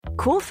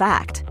Cool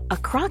fact, a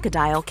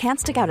crocodile can't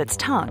stick out its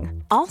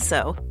tongue.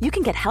 Also, you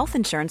can get health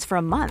insurance for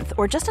a month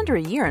or just under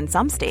a year in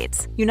some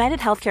states. United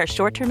Healthcare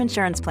short-term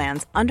insurance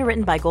plans,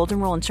 underwritten by Golden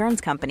Rule Insurance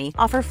Company,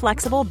 offer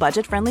flexible,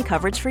 budget-friendly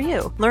coverage for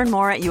you. Learn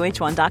more at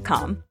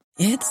uh1.com.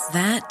 It's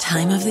that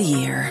time of the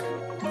year.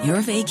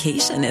 Your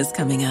vacation is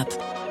coming up.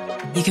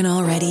 You can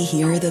already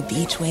hear the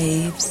beach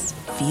waves,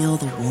 feel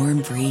the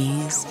warm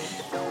breeze,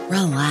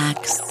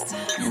 relax,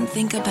 and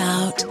think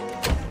about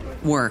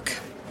work.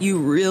 You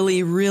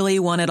really, really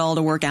want it all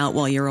to work out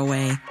while you're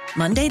away.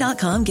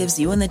 Monday.com gives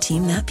you and the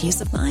team that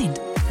peace of mind.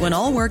 When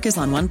all work is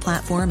on one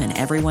platform and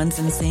everyone's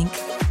in sync,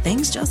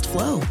 things just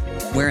flow.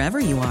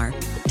 Wherever you are,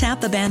 tap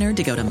the banner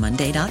to go to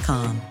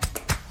Monday.com.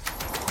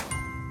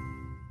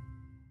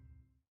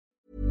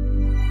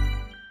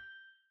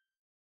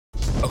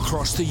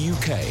 Across the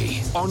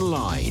UK,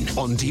 online,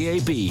 on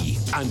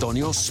DAB, and on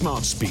your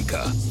smart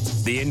speaker.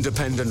 The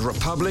Independent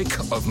Republic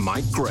of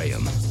Mike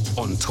Graham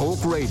on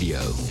Talk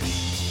Radio.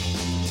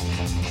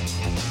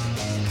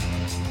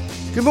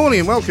 Good morning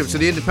and welcome to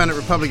the Independent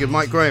Republic of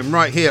Mike Graham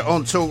right here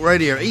on Talk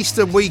Radio.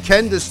 Easter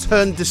weekend has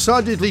turned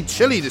decidedly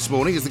chilly this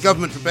morning as the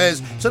government prepares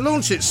to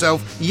launch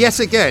itself yet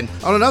again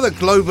on another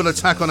global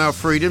attack on our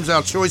freedoms,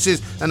 our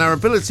choices and our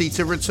ability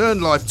to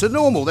return life to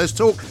normal. There's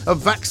talk of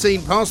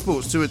vaccine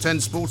passports to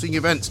attend sporting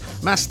events,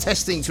 mass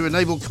testing to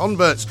enable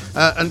converts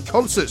and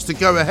concerts to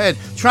go ahead,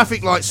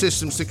 traffic light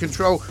systems to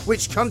control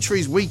which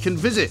countries we can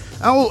visit,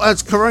 all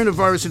as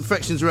coronavirus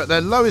infections are at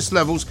their lowest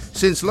levels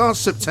since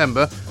last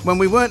September when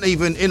we weren't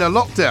even in a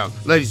lockdown.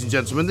 Ladies and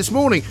gentlemen, this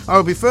morning I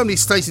will be firmly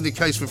stating the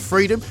case for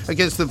freedom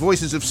against the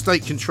voices of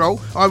state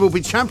control. I will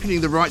be championing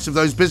the rights of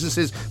those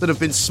businesses that have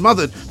been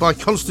smothered by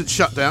constant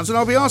shutdowns, and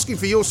I'll be asking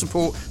for your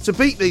support to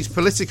beat these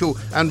political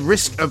and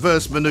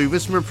risk-averse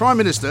manoeuvres from a Prime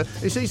Minister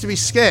who seems to be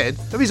scared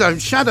of his own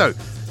shadow.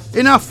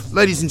 Enough,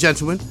 ladies and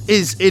gentlemen,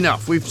 is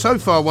enough. We've so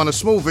far won a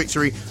small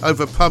victory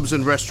over pubs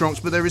and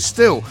restaurants, but there is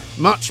still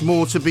much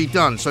more to be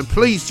done. So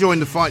please join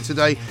the fight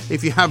today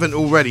if you haven't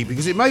already,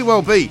 because it may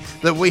well be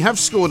that we have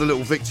scored a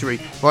little victory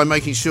by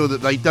making sure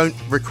that they don't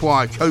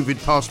require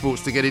COVID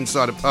passports to get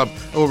inside a pub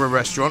or a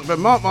restaurant. But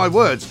mark my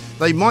words,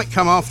 they might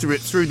come after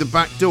it through the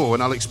back door,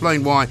 and I'll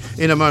explain why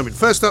in a moment.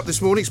 First up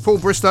this morning is Paul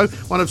Bristow,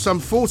 one of some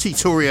 40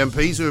 Tory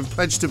MPs who have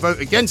pledged to vote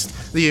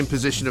against the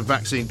imposition of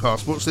vaccine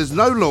passports. There's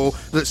no law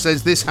that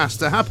says this has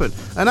to happen.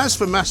 And as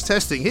for mass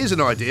testing, here's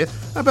an idea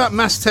about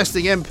mass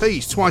testing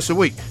MPs twice a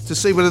week to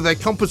see whether they're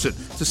competent,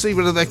 to see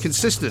whether they're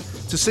consistent,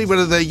 to see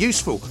whether they're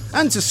useful,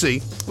 and to see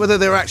whether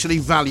they're actually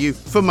value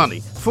for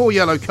money. 4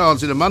 yellow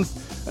cards in a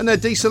month and they're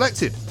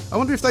deselected. I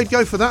wonder if they'd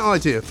go for that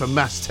idea for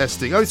mass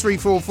testing.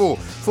 0344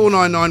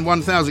 499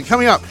 1000.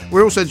 Coming up,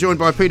 we're also joined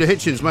by Peter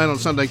Hitchens, Mail on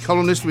Sunday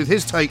columnist, with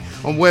his take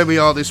on where we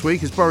are this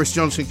week as Boris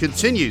Johnson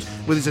continues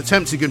with his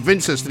attempt to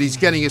convince us that he's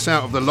getting us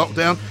out of the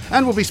lockdown.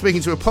 And we'll be speaking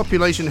to a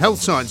population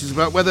health scientist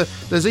about whether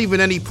there's even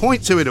any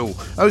point to it all.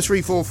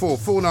 0344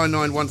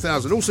 499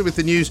 1000. Also with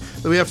the news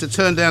that we have to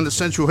turn down the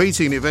central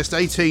heating and invest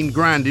 18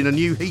 grand in a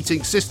new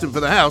heating system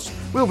for the house,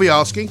 we'll be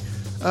asking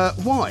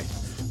why.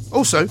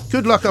 Also,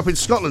 good luck up in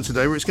Scotland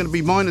today, where it's going to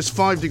be minus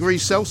 5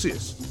 degrees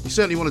Celsius. You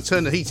certainly want to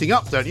turn the heating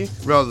up, don't you,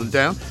 rather than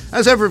down.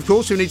 As ever, of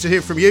course, we need to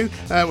hear from you.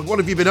 What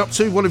have you been up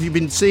to? What have you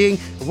been seeing?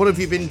 What have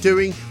you been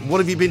doing? What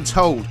have you been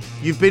told?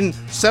 You've been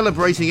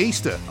celebrating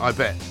Easter, I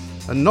bet.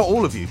 And not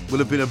all of you will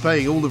have been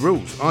obeying all the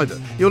rules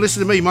either. You're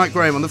listening to me, Mike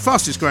Graham, on the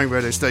fastest growing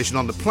radio station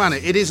on the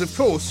planet. It is, of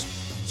course,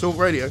 Talk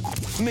Radio.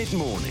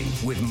 Mid-morning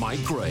with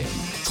Mike Graham.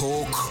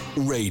 Talk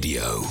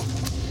Radio.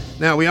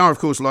 Now, we are, of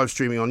course, live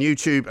streaming on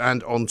YouTube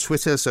and on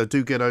Twitter, so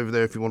do get over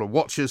there if you want to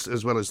watch us,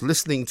 as well as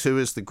listening to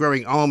us. The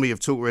growing army of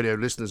Talk Radio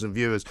listeners and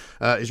viewers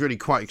is really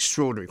quite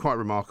extraordinary, quite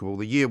remarkable.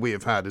 The year we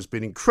have had has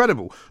been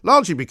incredible,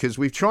 largely because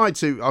we've tried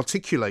to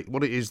articulate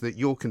what it is that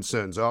your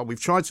concerns are.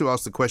 We've tried to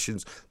ask the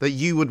questions that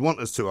you would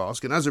want us to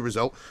ask, and as a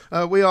result,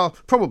 we are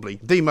probably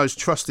the most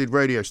trusted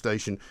radio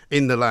station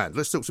in the land.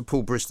 Let's talk to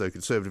Paul Bristow,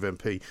 Conservative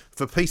MP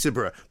for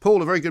Peterborough.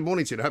 Paul, a very good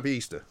morning to you. Happy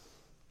Easter.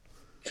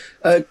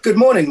 Good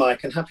morning,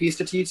 Mike, and happy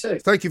Easter to you too.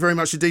 Thank you very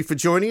much indeed for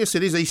joining us.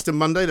 It is Easter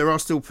Monday. There are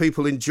still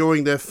people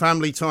enjoying their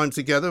family time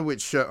together,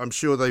 which I'm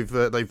sure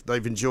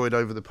they've enjoyed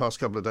over the past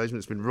couple of days, and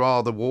it's been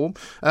rather warm.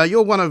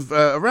 You're one of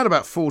around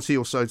about 40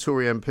 or so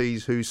Tory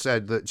MPs who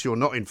said that you're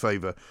not in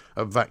favour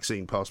of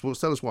vaccine passports.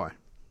 Tell us why.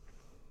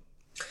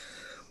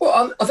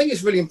 Well, I think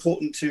it's really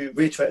important to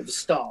reiterate at the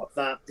start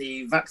that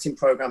the vaccine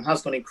programme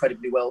has gone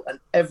incredibly well, and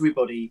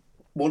everybody,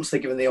 once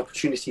they're given the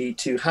opportunity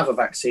to have a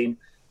vaccine,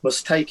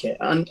 must take it.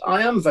 And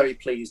I am very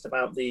pleased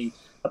about the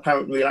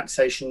apparent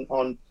relaxation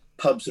on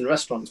pubs and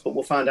restaurants, but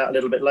we'll find out a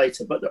little bit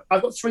later. But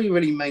I've got three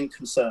really main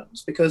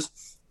concerns,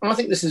 because I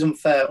think this is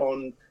unfair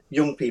on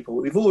young people.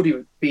 We've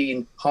already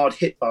been hard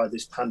hit by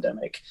this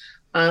pandemic,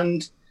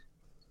 and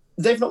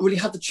they've not really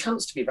had the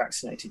chance to be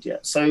vaccinated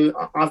yet.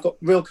 So I've got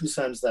real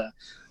concerns there.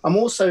 I'm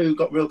also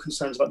got real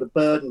concerns about the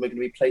burden we're going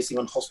to be placing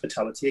on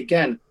hospitality,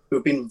 again, who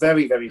have been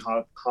very, very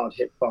hard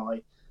hit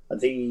by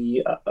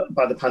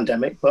the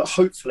pandemic, but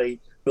hopefully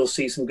we'll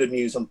see some good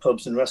news on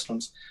pubs and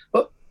restaurants.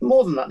 But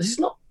more than that, this is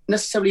not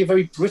necessarily a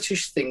very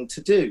British thing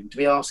to do, to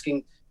be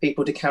asking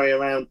people to carry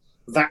around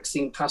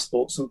vaccine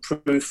passports and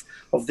proof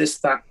of this,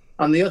 that,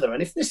 and the other.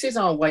 And if this is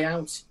our way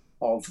out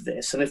of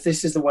this, and if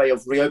this is the way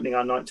of reopening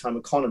our nighttime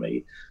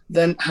economy,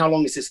 then how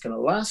long is this going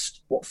to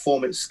last? What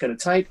form it's going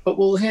to take? But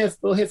we'll hear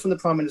from the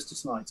Prime Minister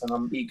tonight, and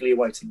I'm eagerly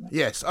awaiting that.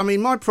 Yes, I mean,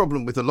 my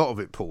problem with a lot of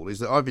it, Paul, is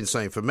that I've been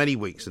saying for many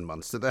weeks and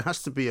months that there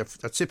has to be a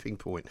tipping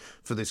point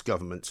for this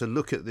government to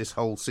look at this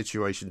whole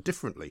situation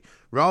differently,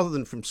 rather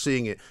than from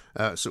seeing it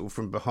sort of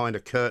from behind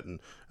a curtain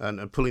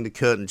and pulling the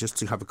curtain just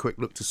to have a quick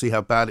look to see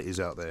how bad it is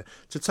out there,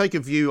 to take a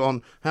view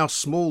on how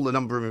small the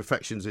number of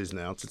infections is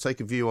now, to take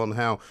a view on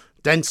how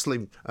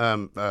densely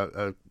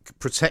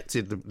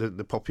protected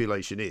the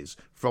population is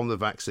from the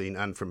vaccine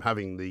and from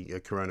having the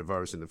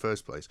coronavirus in the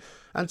first place,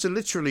 and to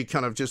literally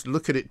kind of just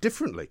look at it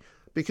differently.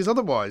 Because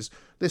otherwise,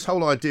 this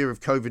whole idea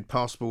of COVID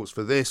passports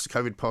for this,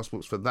 COVID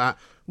passports for that,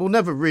 will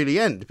never really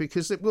end,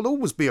 because it will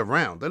always be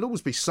around. There'll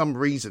always be some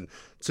reason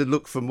to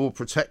look for more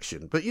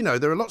protection. But, you know,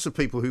 there are lots of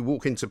people who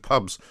walk into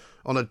pubs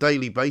on a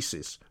daily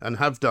basis and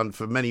have done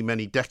for many,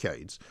 many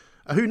decades,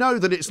 who know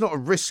that it's not a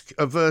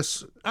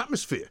risk-averse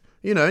atmosphere.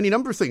 You know, any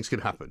number of things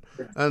can happen.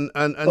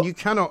 And you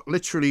cannot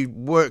literally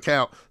work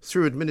out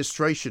through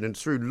administration and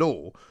through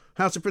law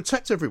how to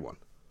protect everyone.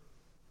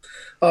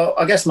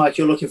 I guess, Mike,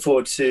 you're looking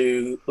forward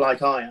to,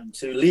 like I am,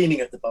 to leaning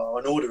at the bar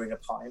and ordering a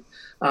pint,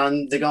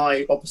 and the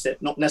guy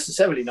opposite not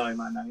necessarily knowing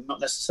my name, not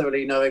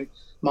necessarily knowing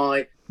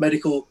my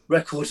medical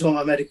records or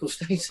my medical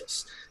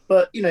status.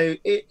 But, you know,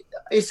 it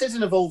is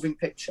an evolving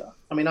picture.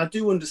 I mean, I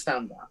do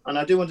understand that. And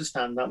I do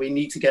understand that we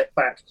need to get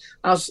back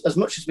as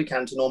much as we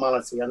can to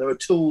normality. And there are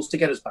tools to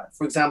get us back.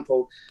 For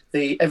example,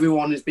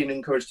 everyone has been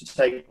encouraged to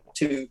take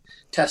 2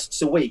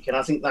 tests a week. And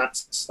I think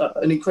that's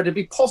an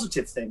incredibly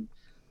positive thing,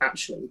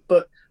 actually.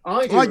 But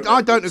I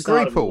don't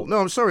agree, Paul. No,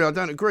 I'm sorry, I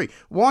don't agree.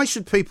 Why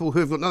should people who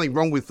have got nothing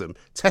wrong with them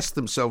test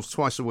themselves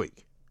twice a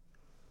week?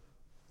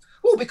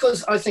 Well,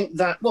 because I think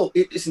that,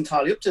 it's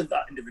entirely up to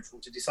that individual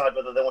to decide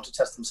whether they want to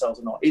test themselves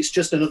or not. It's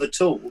just another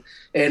tool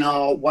in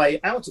our way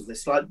out of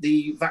this, like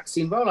the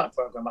vaccine rollout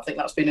programme. I think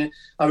that's been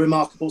a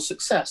remarkable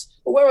success.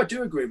 But where I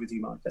do agree with you,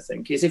 Mike, I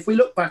think, is if we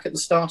look back at the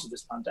start of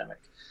this pandemic,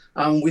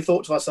 and we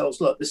thought to ourselves,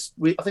 look,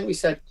 I think we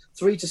said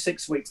 3 to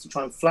 6 weeks to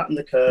try and flatten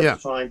the curve,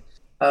 to try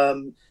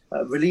and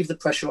relieve the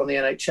pressure on the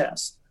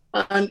NHS.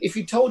 And if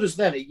you told us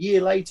then a year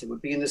later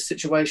we'd be in this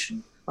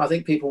situation, I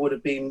think people would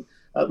have been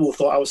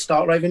thought I was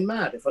stark raving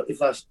mad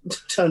if I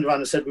turned around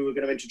and said we were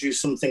going to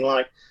introduce something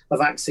like a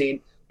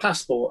vaccine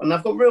passport. And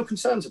I've got real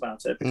concerns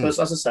about it because,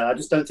 as I say, I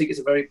just don't think it's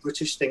a very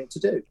British thing to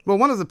do. Well,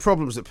 one of the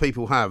problems that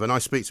people have, and I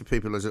speak to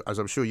people, as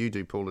I'm sure you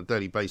do, Paul, on a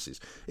daily basis,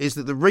 is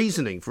that the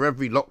reasoning for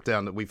every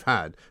lockdown that we've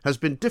had has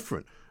been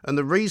different. And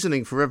the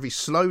reasoning for every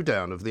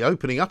slowdown of the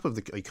opening up of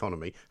the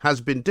economy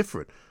has been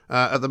different.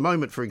 At the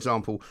moment, for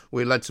example,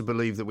 we're led to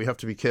believe that we have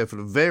to be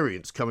careful of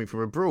variants coming from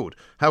abroad.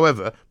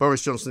 However,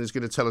 Boris Johnson is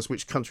going to tell us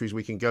which countries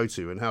we can go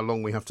to and how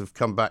long we have to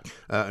come back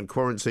and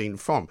quarantine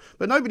from.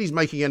 But nobody's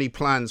making any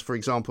plans, for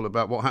example,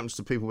 about what happens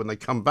to people when they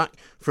come back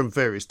from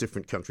various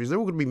different countries. They're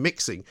all going to be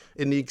mixing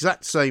in the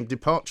exact same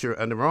departure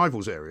and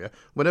arrivals area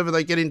whenever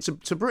they get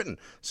into Britain.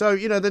 So,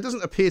 you know, there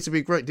doesn't appear to be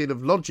a great deal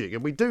of logic.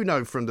 And we do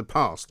know from the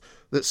past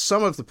that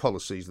some of the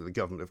policies that the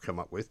government have come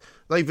up with,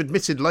 they've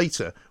admitted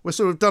later, were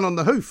sort of done on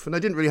the hoof, and they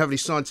didn't really have any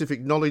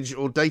scientific knowledge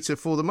or data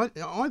for them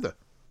either.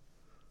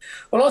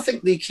 Well, I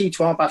think the key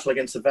to our battle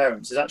against the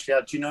variants is actually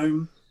our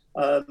genome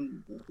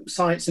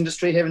science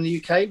industry here in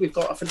the UK. We've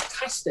got a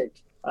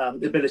fantastic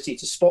ability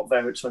to spot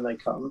variants when they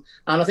come.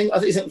 And I think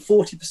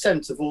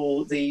 40% of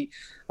all the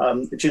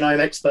genome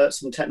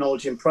experts and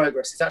technology and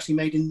progress is actually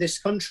made in this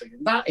country.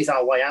 And that is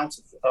our way out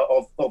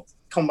of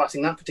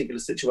combating that particular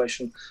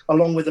situation,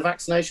 along with the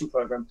vaccination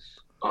programme.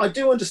 I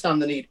do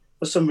understand the need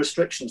for some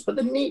restrictions, but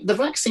the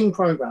vaccine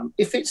programme,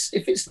 if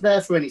it's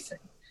there for anything,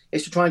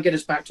 is to try and get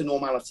us back to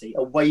normality,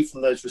 away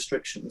from those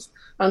restrictions.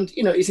 And,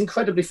 you know, it's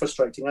incredibly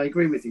frustrating. I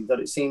agree with you that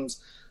it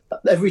seems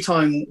that every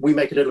time we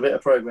make a little bit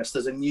of progress,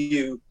 there's a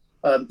new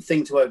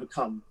thing to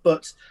overcome.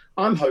 But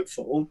I'm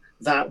hopeful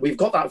that we've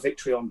got that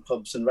victory on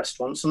pubs and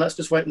restaurants, and let's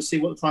just wait and see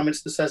what the Prime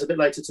Minister says a bit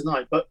later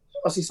tonight. But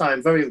as you say,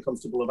 I'm very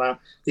uncomfortable about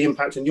the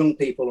impact on young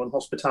people, on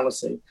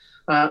hospitality,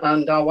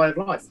 and our way of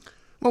life.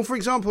 Well, for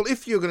example,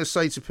 if you're going to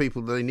say to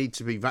people that they need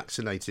to be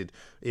vaccinated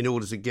in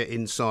order to get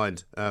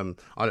inside,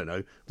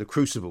 the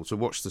Crucible to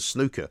watch the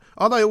snooker,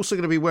 are they also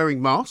going to be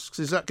wearing masks?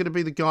 Is that going to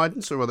be the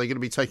guidance, or are they going to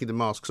be taking the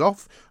masks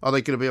off? Are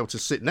they going to be able to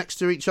sit next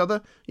to each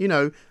other? You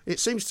know, it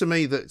seems to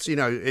me that, you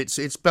know,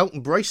 it's belt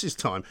and braces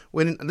time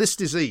when this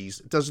disease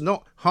does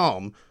not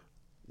harm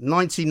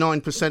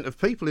 99% of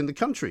people in the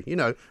country. You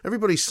know,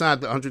 everybody's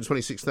sad that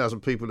 126,000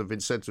 people have been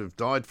said to have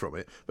died from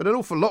it, but an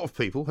awful lot of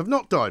people have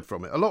not died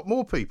from it, a lot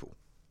more people.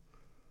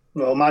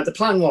 Well, the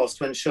plan was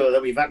to ensure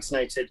that we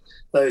vaccinated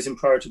those in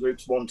priority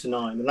groups 1 to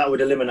 9, and that would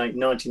eliminate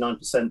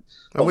 99% of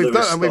and we've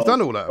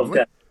done all that, haven't we?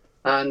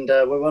 And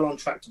we're well on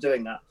track to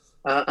doing that.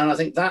 And I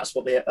think that's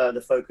what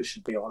the focus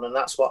should be on. And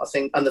that's what I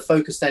think. And the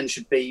focus then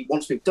should be,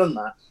 once we've done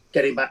that,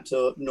 getting back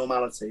to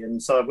normality.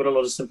 And so I've got a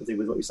lot of sympathy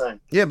with what you're saying.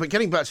 Yeah, but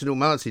getting back to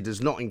normality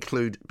does not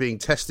include being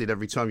tested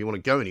every time you want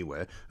to go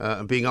anywhere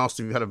and being asked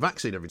if you've had a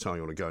vaccine every time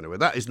you want to go anywhere.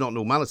 That is not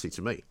normality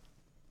to me.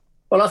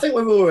 Well, I think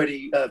we're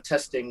already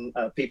testing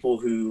people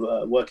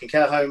who work in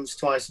care homes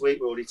twice a week.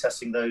 We're already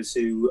testing those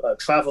who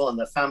travel and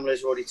their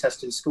families. We're already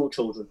testing school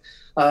children.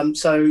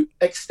 So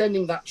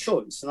extending that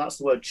choice, and that's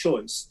the word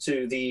choice,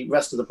 to the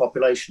rest of the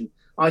population,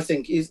 I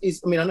think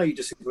is I mean, I know you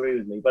disagree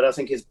with me, but I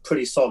think is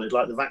pretty solid,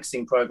 like the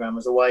vaccine programme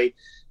as a way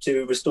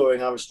to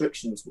restoring our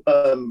restrictions,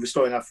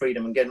 restoring our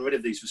freedom and getting rid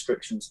of these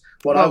restrictions.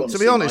 To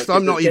be honest,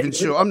 I'm not even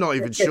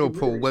sure,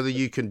 Paul, whether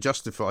you can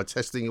justify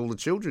testing all the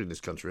children in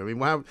this country. I mean,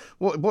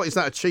 what is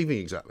that achieving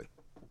exactly?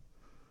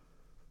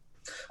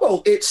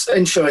 Well, it's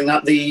ensuring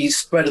that the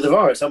spread of the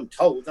virus, I'm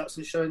told that's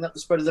ensuring that the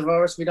spread of the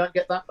virus, we don't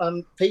get that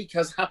peak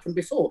has happened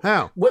before.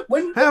 How?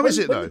 How is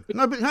it, though?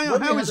 No, but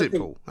how is it,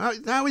 Paul?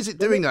 How is it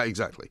doing that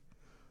exactly?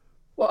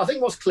 Well, I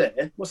think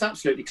what's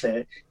absolutely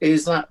clear,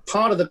 is that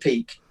part of the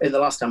peak in the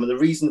last time, and the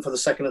reason for the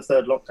second and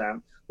third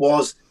lockdown,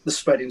 was the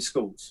spread in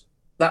schools.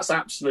 That's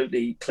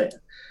absolutely clear.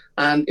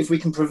 And if we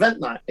can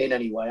prevent that in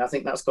any way, I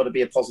think that's got to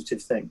be a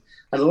positive thing.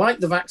 And like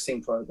the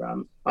vaccine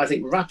programme, I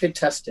think rapid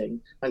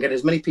testing and get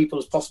as many people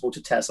as possible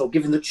to test, or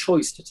given the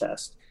choice to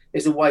test,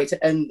 is a way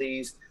to end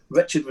these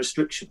wretched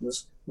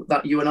restrictions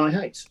that you and I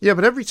hate. Yeah,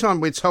 but every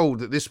time we're told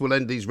that this will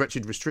end these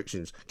wretched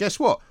restrictions, guess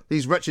what?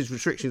 These wretched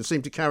restrictions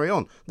seem to carry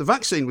on. The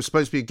vaccine was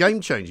supposed to be a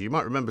game changer. You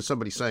might remember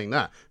somebody saying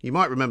that. You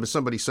might remember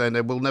somebody saying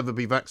there will never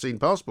be vaccine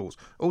passports.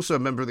 Also a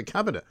member of the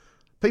cabinet.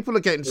 People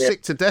are getting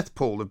sick to death,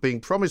 Paul, of being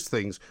promised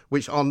things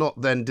which are not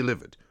then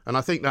delivered. And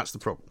I think that's the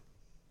problem.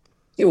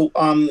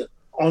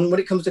 When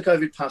it comes to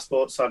COVID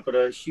passports, I've got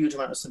a huge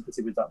amount of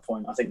sympathy with that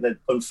point. I think they're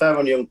unfair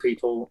on young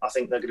people. I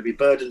think they're going to be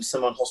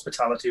burdensome on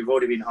hospitality, who've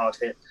already been hard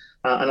hit.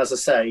 And as I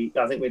say,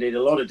 I think we need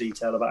a lot of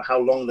detail about how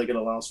long they're going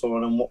to last for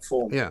and in what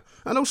form. Yeah.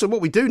 And also what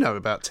we do know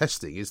about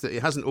testing is that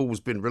it hasn't always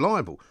been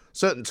reliable.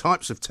 Certain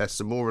types of tests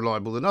are more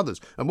reliable than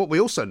others. And what we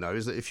also know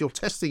is that if you're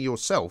testing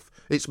yourself,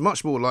 it's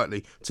much more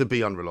likely to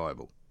be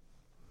unreliable.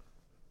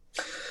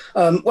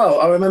 Well,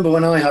 I remember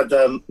when I had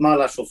my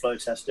lateral flow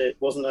test, it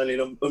wasn't only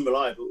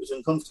unreliable, it was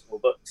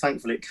uncomfortable, but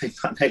thankfully it came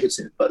back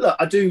negative. But look,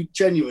 I do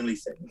genuinely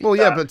think... Well,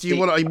 yeah, but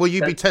will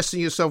you be testing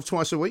yourself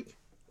twice a week?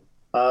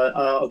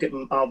 I'll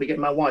be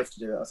getting my wife to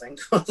do it, I think,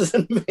 rather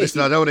than me.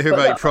 Listen, I don't want to hear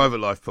about your private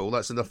life, Paul.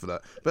 That's enough of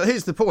that. But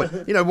here's the point.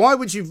 Why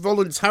would you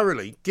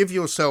voluntarily give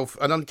yourself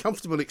an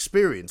uncomfortable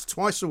experience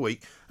twice a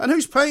week? And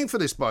who's paying for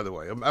this, by the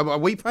way? Are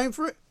we paying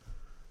for it?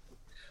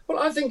 Well,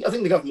 I think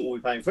the government will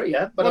be paying for it,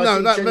 yeah. But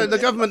the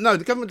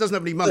government doesn't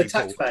have any money,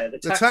 Paul.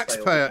 The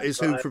taxpayer is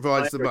who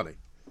provides the money.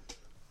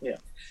 Yeah.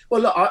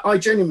 Well, look, I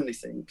genuinely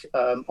think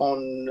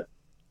on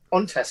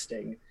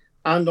testing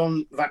and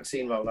on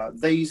vaccine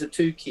rollout, these are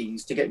two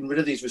keys to getting rid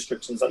of these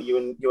restrictions that you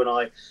and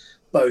I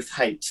both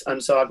hate.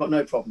 And so I've got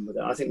no problem with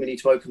it. I think we need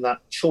to open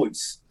that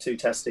choice to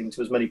testing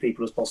to as many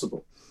people as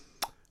possible.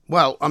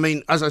 Well, I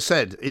mean, as I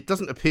said, it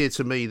doesn't appear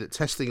to me that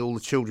testing all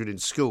the children in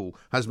school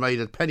has made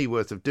a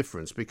pennyworth of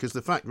difference, because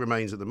the fact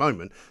remains at the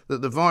moment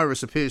that the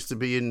virus appears to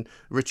be in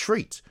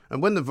retreat.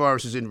 And when the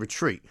virus is in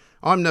retreat,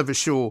 I'm never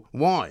sure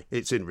why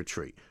it's in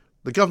retreat.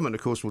 The government,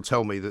 of course, will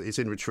tell me that it's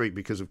in retreat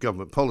because of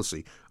government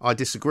policy. I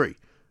disagree,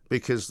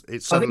 because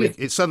it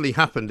suddenly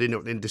happened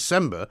in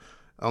December.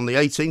 On the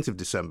 18th of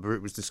December,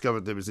 it was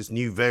discovered there was this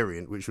new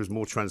variant which was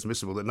more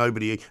transmissible that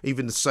nobody,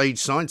 even the sage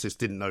scientists,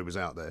 didn't know was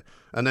out there.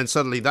 And then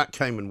suddenly that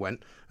came and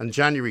went, and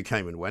January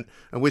came and went,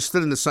 and we're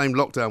still in the same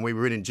lockdown we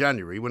were in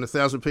January when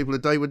 1,000 people a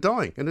day were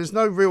dying, and there's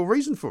no real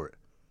reason for it.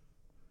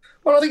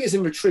 Well, I think it's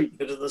in retreat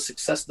because of the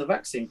success of the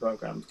vaccine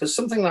programme, because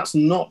something that's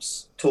not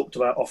talked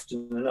about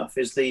often enough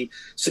is the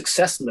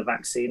success in the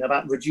vaccine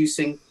about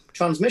reducing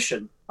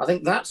transmission. I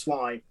think that's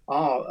why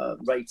our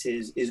rate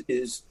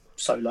is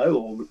so low,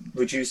 or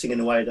reducing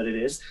in a way that it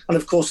is, and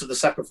of course of the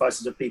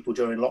sacrifices of people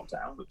during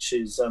lockdown, which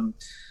is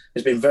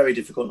has been very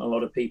difficult on a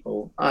lot of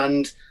people.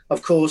 And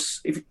of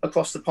course, if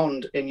across the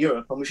pond in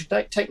Europe, and we should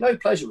take no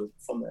pleasure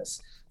from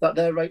this, that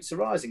their rates are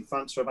rising.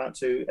 France are about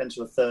to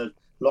enter a third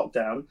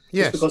lockdown,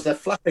 yes, because they're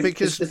flapping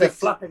they're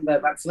flapping their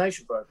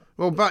vaccination program.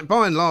 Well,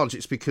 by and large,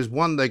 it's because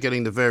one, they're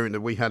getting the variant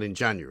that we had in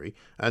January,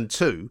 and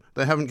two,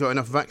 they haven't got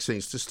enough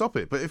vaccines to stop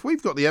it. But if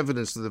we've got the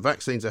evidence that the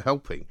vaccines are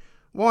helping,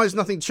 why is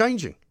nothing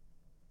changing?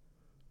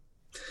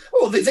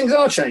 Well, things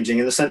are changing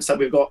in the sense that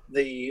we've got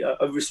the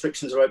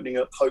restrictions are opening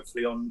up,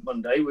 hopefully on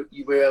Monday.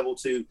 We're able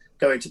to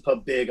go into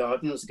pub beer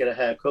gardens to get a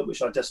haircut,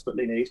 which I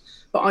desperately need.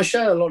 But I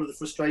share a lot of the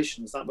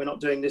frustrations that we're not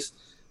doing this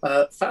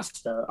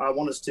faster. I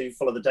want us to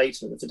follow the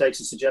data. If the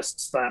data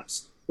suggests that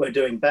we're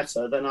doing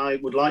better, then I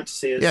would like to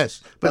see us...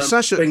 Yes, but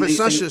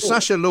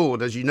Sacha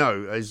Lord, as you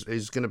know,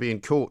 is going to be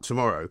in court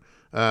tomorrow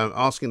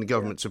asking the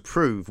government to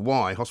prove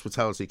why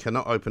hospitality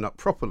cannot open up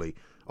properly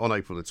on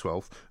April the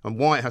 12th, and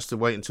why it has to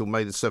wait until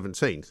May the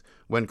 17th,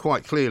 when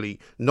quite clearly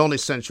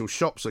non-essential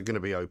shops are going to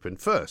be open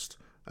first.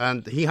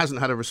 And he hasn't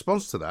had a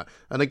response to that.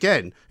 And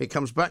again, it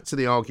comes back to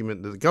the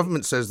argument that the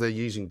government says they're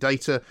using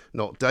data,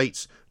 not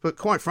dates. But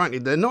quite frankly,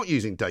 they're not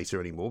using data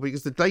anymore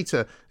because the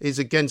data is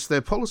against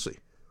their policy.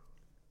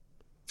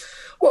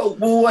 Well,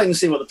 we'll wait and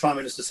see what the Prime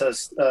Minister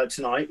says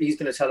tonight. He's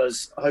going to tell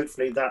us,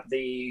 hopefully, that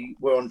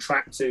we're on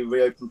track to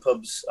reopen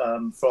pubs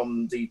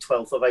from the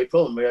 12th of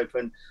April and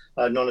reopen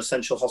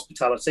non-essential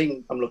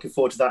hospitality. I'm looking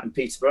forward to that in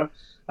Peterborough.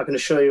 I can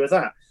assure you of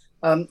that.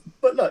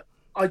 But look,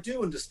 I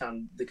do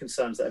understand the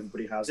concerns that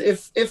everybody has.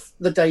 If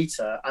the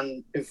data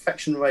and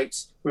infection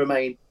rates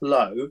remain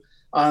low,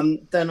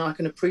 then I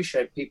can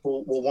appreciate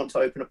people will want to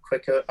open up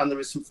quicker and there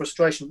is some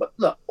frustration. But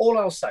look, all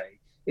I'll say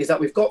is that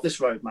we've got this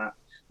roadmap.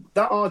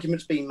 That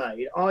argument's been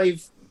made.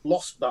 I've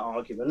lost that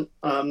argument.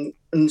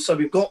 And so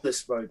we've got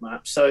this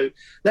roadmap. So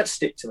let's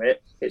stick to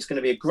it. It's going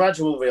to be a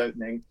gradual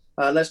reopening.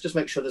 Let's just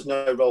make sure there's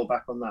no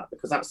rollback on that,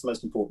 because that's the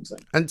most important thing.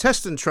 And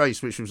test and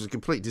trace, which was a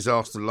complete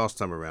disaster last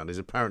time around, is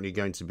apparently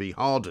going to be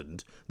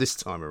hardened this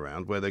time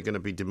around, where they're going to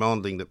be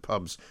demanding that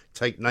pubs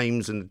take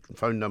names and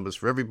phone numbers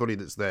for everybody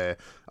that's there.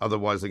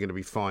 Otherwise, they're going to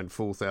be fined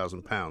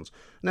 £4,000.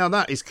 Now,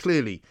 that is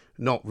clearly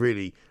not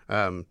really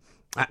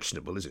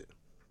actionable, is it?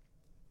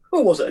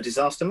 Well, was it a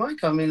disaster,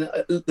 Mike? I mean,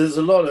 there's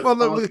a lot of... Well,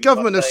 the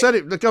government has said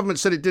it. The government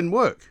said it didn't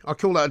work. I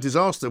call that a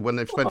disaster when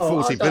they've spent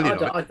 40 billion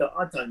on it.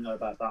 I don't know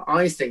about that.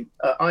 I think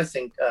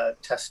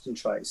Test and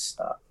Trace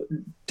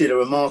did a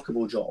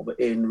remarkable job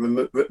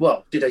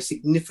did a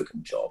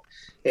significant job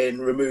in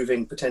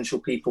removing potential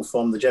people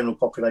from the general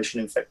population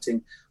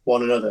infecting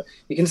one another.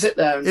 You can sit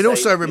there and it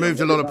also removed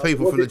a lot of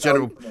people from the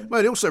general...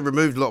 Well, it also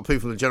removed a lot of people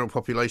from the general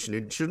population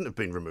who shouldn't have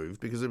been removed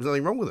because there was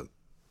nothing wrong with them.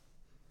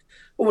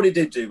 Well, what it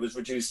did do was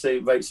reduce the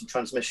rates of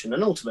transmission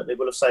and ultimately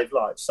will have saved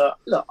lives. So,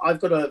 look, I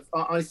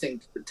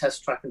think the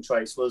Test, Track and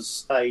Trace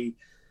was a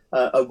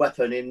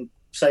weapon in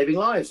saving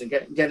lives and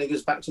getting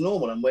us back to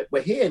normal. And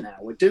we're here now.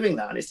 We're doing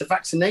that. And it's the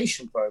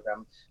vaccination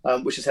programme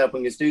which is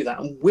helping us do that.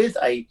 And with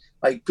a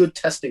good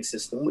testing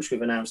system, which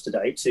we've announced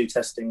today, two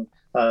tests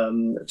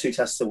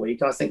a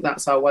week, I think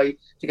that's our way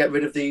to get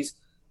rid of these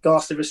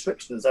ghastly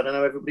restrictions that I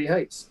know everybody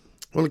hates.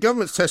 Well, the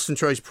government's test and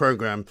trace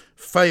programme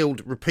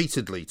failed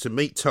repeatedly to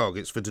meet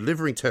targets for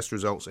delivering test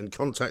results and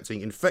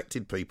contacting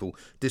infected people,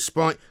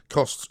 despite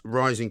costs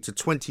rising to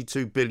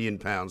 £22 billion.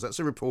 That's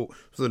a report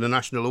from the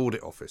National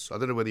Audit Office. I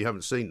don't know whether you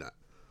haven't seen that.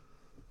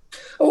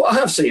 Oh, I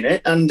have seen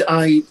it, and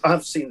I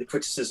have seen the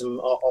criticism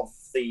of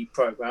the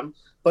programme.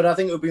 But I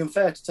think it would be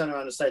unfair to turn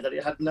around and say that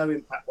it had no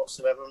impact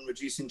whatsoever on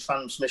reducing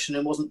transmission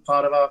and wasn't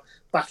part of our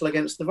battle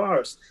against the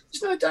virus.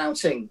 There's no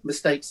doubting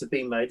mistakes have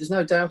been made. There's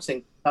no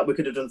doubting that we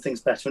could have done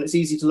things better. And it's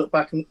easy to look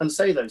back and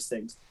say those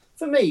things.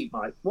 For me,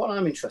 Mike, what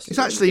I'm interested in...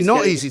 It's actually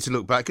not easy to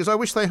look back, because I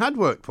wish they had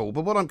worked, Paul.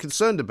 But what I'm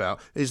concerned about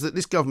is that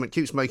this government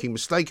keeps making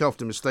mistake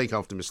after mistake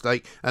after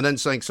mistake and then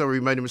saying, sorry,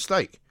 we made a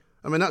mistake.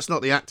 I mean, that's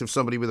not the act of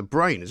somebody with a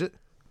brain, is it?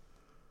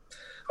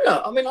 No,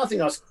 I mean, I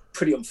think that's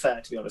pretty unfair,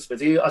 to be honest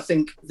with you. I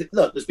think,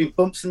 look, there's been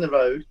bumps in the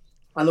road,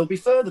 and there'll be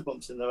further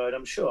bumps in the road,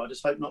 I'm sure. I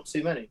just hope not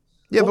too many.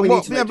 Yeah, but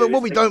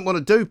what we don't want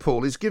to do,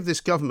 Paul, is give this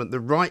government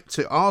the right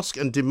to ask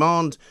and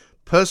demand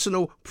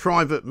personal,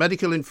 private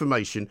medical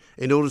information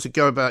in order to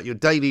go about your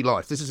daily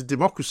life. This is a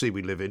democracy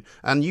we live in,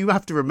 and you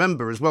have to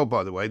remember as well,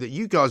 by the way, that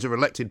you guys are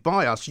elected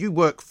by us. You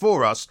work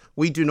for us.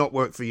 We do not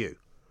work for you.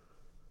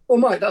 Well,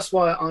 Mike, that's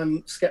why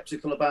I'm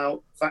sceptical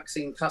about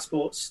vaccine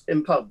passports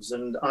in pubs,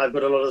 and I've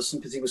got a lot of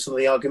sympathy with some of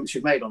the arguments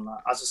you've made on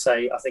that. As I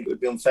say, I think it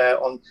would be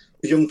unfair on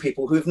the young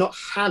people who have not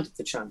had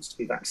the chance to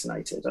be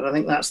vaccinated, and I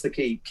think that's the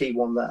key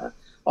one there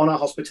on our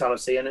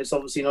hospitality, and it's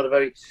obviously not a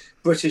very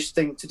British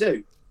thing to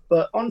do.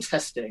 But on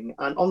testing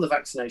and on the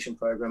vaccination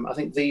programme, I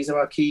think these are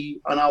our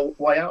key and our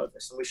way out of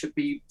this, and we should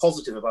be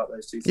positive about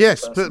those two things.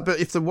 Yes, but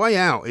if the way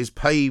out is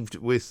paved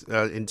with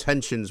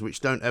intentions which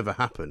don't ever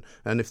happen,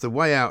 and if the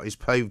way out is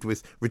paved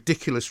with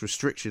ridiculous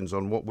restrictions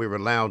on what we're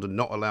allowed and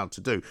not allowed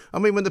to do, I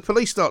mean, when the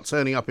police start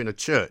turning up in a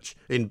church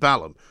in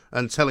Balham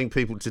and telling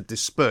people to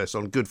disperse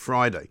on Good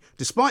Friday,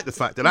 despite the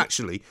fact that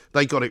actually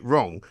they got it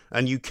wrong,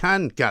 and you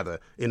can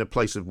gather in a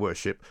place of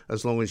worship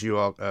as long as you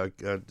are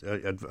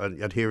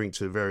adhering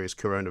to various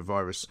coronavirus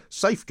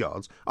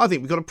safeguards, I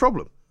think we've got a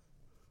problem.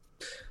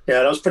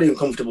 Yeah, that was pretty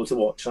uncomfortable to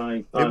watch.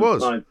 It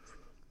was.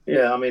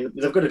 Yeah, I mean,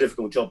 they've got a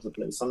difficult job, the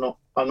police. I'm not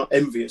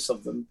envious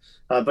of them,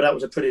 but that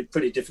was a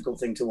pretty difficult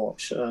thing to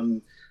watch.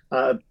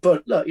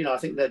 But look, I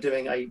think they're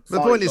doing a. The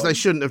point is, they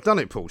shouldn't have done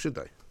it, Paul, should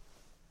they?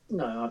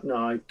 No.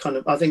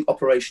 I think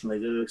operationally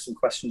there are some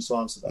questions to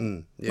answer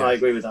that. Yeah. I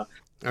agree with that.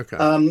 Okay.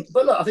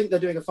 But look, I think they're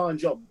doing a fine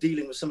job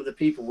dealing with some of the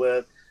people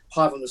where.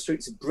 Hive on the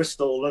streets of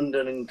Bristol,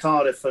 London and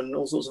Cardiff and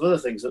all sorts of other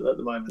things at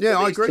the moment. Yeah,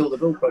 I agree. Kill the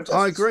bill protesters.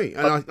 I agree.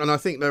 And I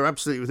think they're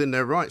absolutely within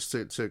their rights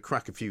to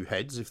crack a few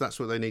heads if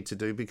that's what they need to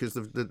do, because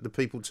the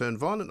people turn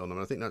violent on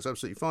them. I think that's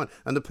absolutely fine.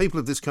 And the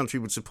people of this country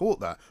would support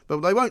that.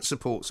 But they won't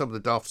support some of the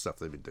daft stuff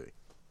they've been doing.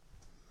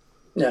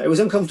 Yeah, it was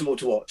uncomfortable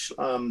to watch,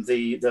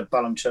 the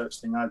Balham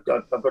Church thing. I've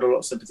got a lot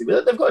of sympathy with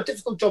it. They've got a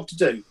difficult job to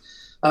do.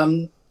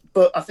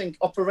 But I think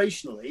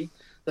operationally,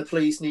 the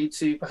police need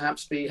to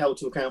perhaps be held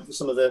to account for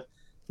some of the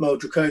more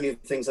draconian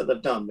things that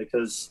they've done,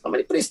 because, I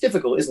mean, but it's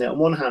difficult, isn't it? On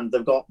one hand,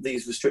 they've got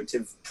these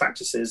restrictive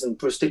practices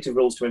and restrictive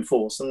rules to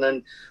enforce, and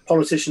then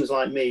politicians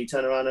like me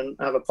turn around and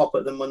have a pop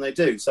at them when they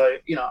do. So,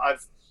 you know,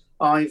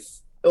 I've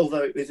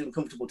although it is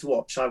uncomfortable to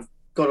watch, I've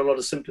got a lot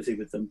of sympathy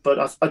with them.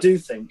 But I do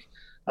think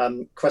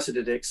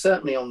Cressida Dick,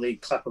 certainly on the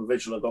Clapham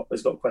Vigil,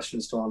 has got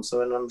questions to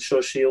answer, and I'm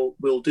sure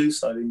will do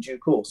so in due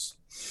course.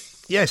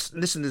 Yes,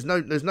 listen,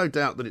 there's no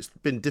doubt that it's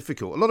been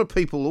difficult. A lot of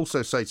people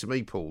also say to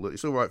me, Paul, that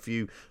it's all right for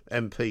you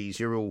MPs,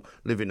 you're all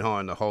living high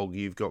in the hog,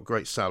 you've got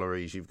great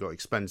salaries, you've got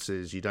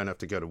expenses, you don't have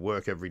to go to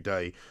work every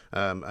day,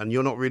 and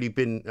you're not really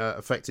been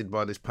affected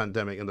by this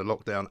pandemic and the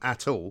lockdown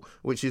at all,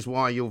 which is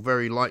why you're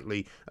very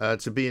likely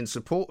to be in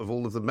support of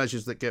all of the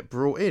measures that get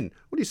brought in.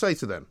 What do you say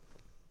to them?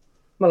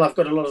 Well, I've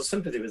got a lot of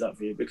sympathy with that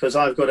view, because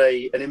I've got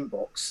an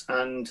inbox,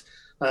 and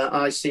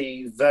I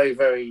see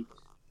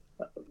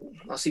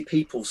I see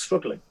people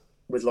struggling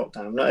with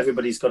lockdown. Not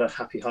everybody's got a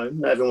happy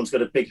home. Not everyone's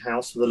got a big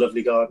house with a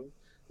lovely garden.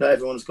 Not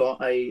everyone's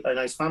got a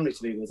nice family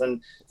to be with.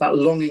 And that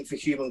longing for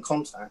human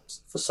contact,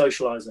 for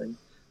socialising,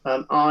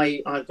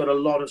 I've got a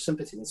lot of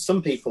sympathy with.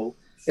 Some people,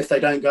 if they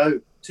don't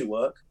go to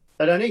work,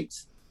 they don't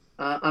eat.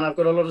 And I've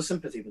got a lot of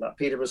sympathy with that.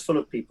 Peterborough's full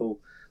of people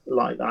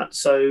like that.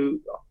 So,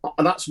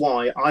 and that's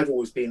why I've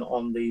always been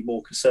on the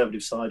more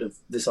conservative side of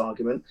this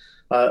argument.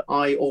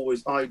 I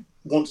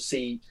want to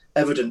see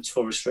evidence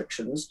for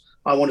restrictions.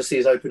 I want to see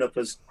us open up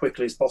as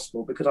quickly as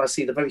possible, because I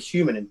see the very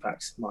human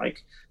impacts,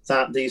 Mike,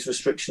 that these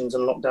restrictions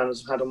and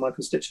lockdowns have had on my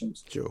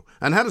constituents. Sure.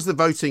 And how does the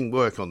voting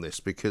work on this?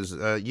 Because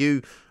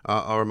you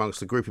are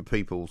amongst a group of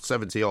people,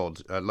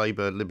 70-odd,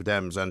 Labour, Lib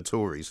Dems and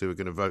Tories, who are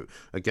going to vote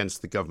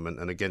against the government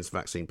and against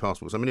vaccine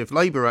passports. I mean, if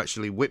Labour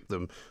actually whipped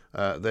them,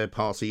 their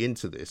party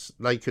into this,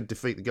 they could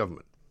defeat the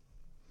government.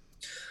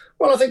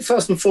 Well, I think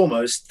first and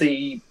foremost,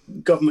 the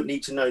government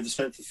need to know the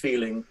strength of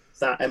feeling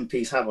that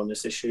MPs have on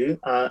this issue.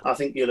 I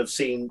think you'll have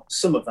seen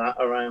some of that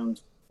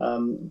around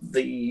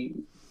the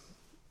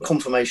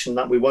confirmation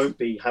that we won't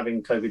be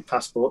having COVID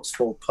passports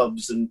for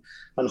pubs and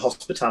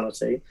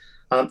hospitality.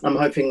 I'm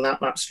hoping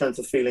that strength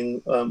of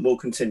feeling will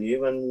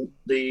continue, and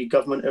the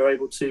government are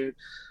able to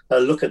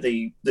look at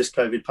this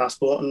COVID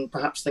passport and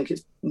perhaps think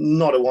it's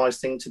not a wise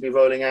thing to be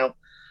rolling out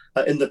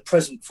in the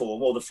present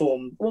form, or the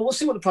form. Well, we'll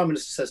see what the Prime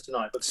Minister says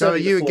tonight. But so, are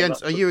you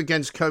against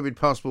COVID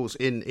passports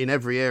in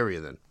every area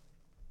then?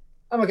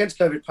 I'm against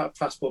COVID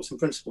passports in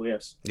principle,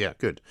 yes. Yeah,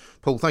 good.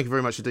 Paul, thank you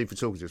very much indeed for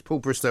talking to us. Paul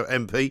Bristow,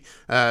 MP,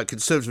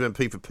 Conservative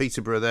MP for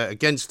Peterborough there,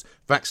 against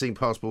vaccine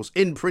passports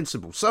in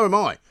principle. So am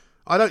I.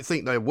 I don't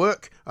think they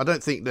work. I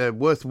don't think they're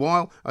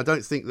worthwhile. I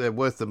don't think they're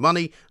worth the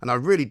money. And I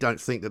really don't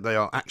think that they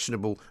are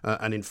actionable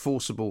and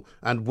enforceable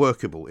and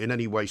workable in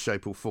any way,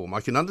 shape or form.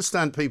 I can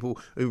understand people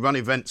who run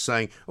events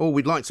saying, oh,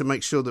 we'd like to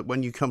make sure that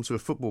when you come to a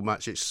football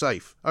match, it's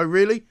safe. Oh,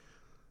 really?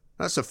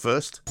 That's a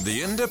first.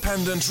 The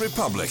Independent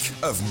Republic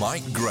of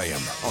Mike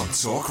Graham on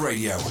Talk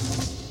Radio.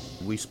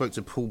 We spoke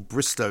to Paul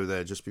Bristow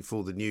there just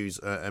before the news,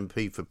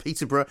 MP for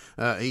Peterborough.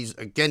 He's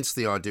against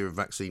the idea of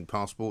vaccine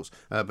passports,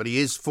 but he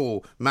is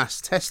for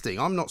mass testing.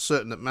 I'm not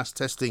certain that mass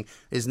testing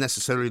is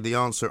necessarily the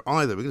answer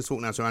either. We're going to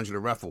talk now to Angela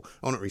Raffle,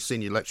 Honorary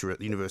Senior Lecturer at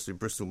the University of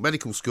Bristol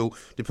Medical School,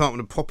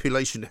 Department of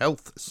Population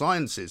Health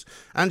Sciences.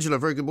 Angela,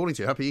 very good morning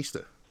to you. Happy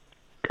Easter.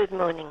 Good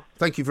morning.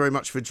 Thank you very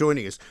much for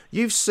joining us.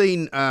 You've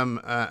seen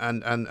and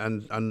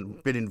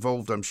been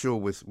involved, I'm sure,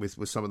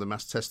 with some of the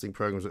mass testing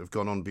programs that have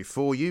gone on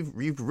before.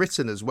 You've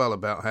written as well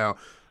about how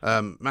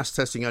mass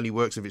testing only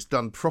works if it's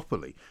done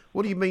properly.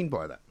 What do you mean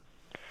by that?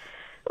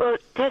 Well,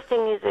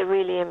 testing is a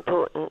really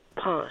important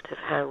part of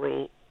how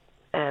we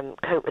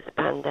cope with the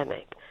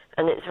pandemic,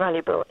 and it's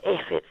valuable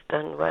if it's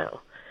done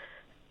well.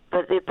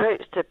 But the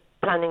approach to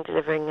planning,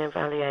 delivering and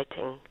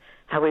evaluating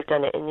how we've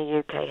done it in the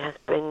UK has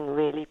been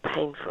really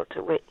painful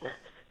to witness.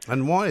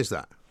 And why is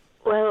that?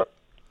 Well,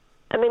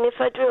 I mean, if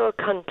I draw a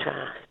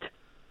contrast,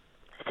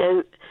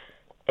 so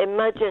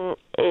imagine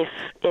if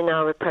in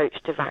our approach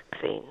to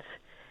vaccines,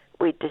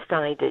 we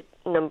decided,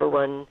 number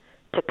one,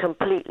 to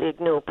completely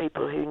ignore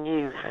people who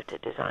knew how to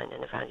design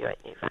and evaluate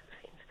new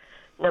vaccines.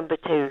 Number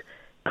two,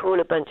 call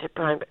a bunch of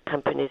private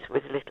companies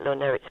with little or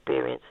no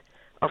experience,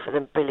 offer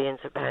them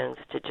billions of pounds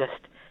to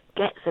just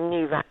get some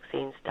new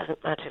vaccines,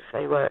 doesn't matter if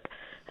they work,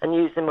 and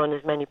use them on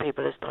as many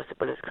people as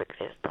possible, as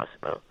quickly as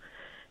possible.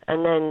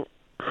 And then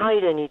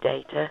hide any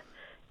data,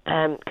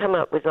 come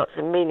up with lots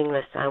of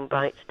meaningless sound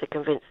bites to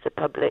convince the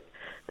public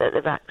that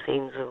the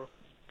vaccines are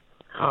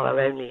our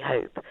only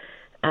hope.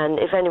 And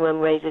if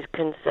anyone raises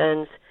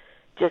concerns,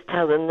 just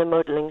tell them the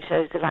modelling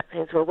shows the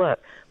vaccines will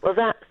work. Well,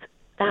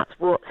 that's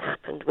what's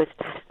happened with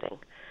testing.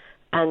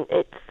 And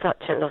it's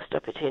such a lost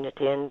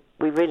opportunity, and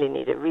we really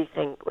need a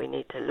rethink. We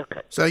need to look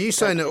at... So are you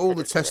saying that all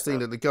the testing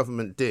that the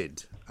government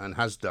did and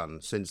has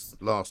done since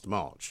last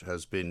March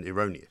has been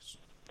erroneous?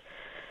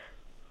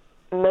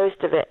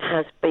 Most of it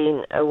has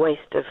been a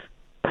waste of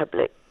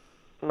public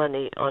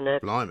money on a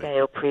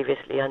scale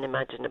previously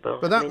unimaginable.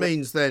 But that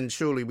means then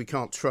surely we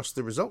can't trust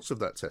the results of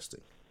that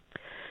testing.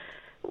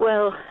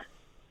 Well,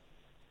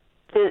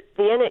 the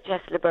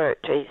NHS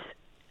laboratories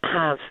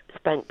have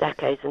spent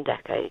decades and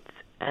decades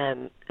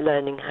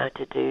learning how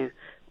to do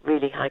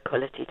really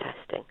high-quality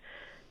testing.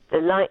 The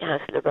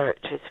Lighthouse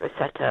laboratories were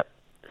set up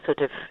sort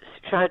of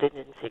shrouded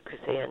in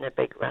secrecy in a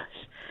big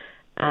rush,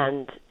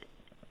 and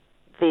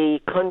the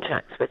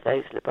contracts with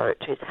those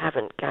laboratories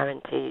haven't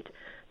guaranteed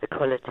the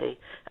quality.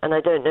 And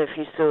I don't know if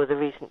you saw the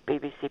recent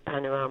BBC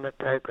Panorama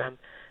programme,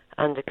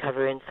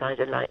 Undercover Inside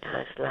a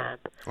Lighthouse Lab.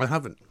 I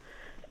haven't.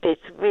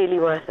 It's really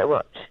worth a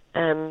watch.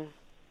 And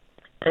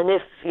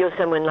if you're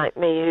someone like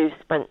me who's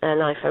spent their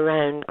life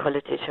around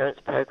quality assurance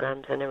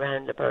programs and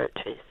around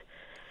laboratories,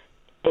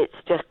 it's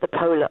just the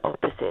polar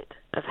opposite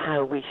of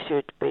how we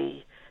should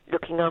be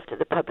looking after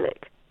the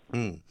public.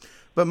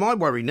 But my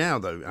worry now,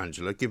 though,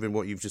 Angela, given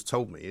what you've just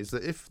told me, is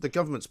that if the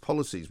government's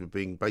policies were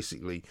being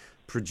basically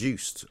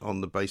produced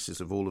on the basis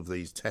of all of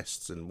these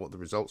tests and what the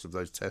results of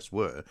those tests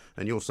were,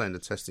 and you're saying the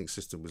testing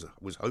system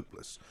was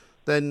hopeless,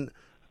 then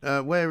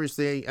where is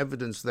the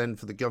evidence then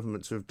for the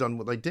government to have done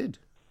what they did?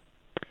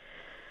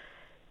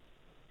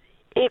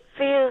 It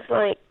feels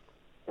like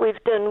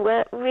we've done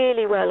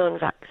really well on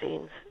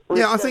vaccines.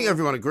 I think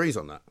everyone agrees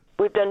on that.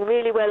 We've done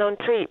really well on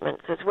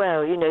treatments as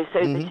well, so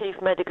the Chief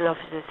Medical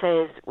Officer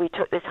says we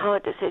took this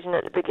hard decision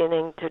at the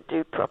beginning to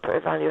do proper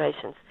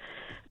evaluations.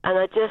 And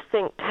I just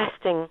think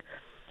testing,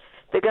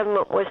 the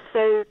government was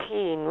so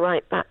keen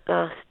right back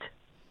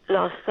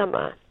last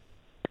summer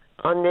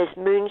on this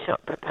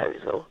moonshot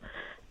proposal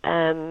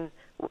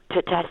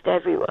to test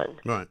everyone.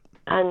 Right.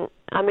 And,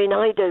 I mean,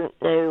 I don't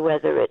know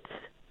whether it's,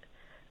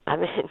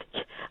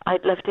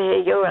 I'd love to hear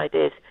your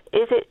ideas.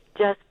 Is it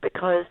just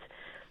because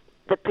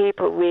the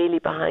people really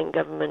behind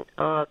government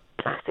are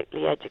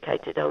classically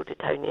educated old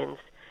Etonians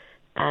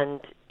and,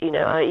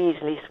 are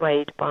easily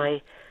swayed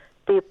by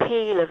the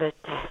appeal of a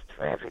test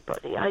for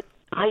everybody? I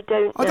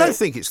don't know. I don't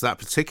think it's that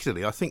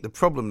particularly. I think the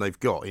problem they've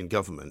got in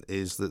government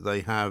is that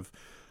they have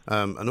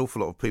an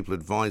awful lot of people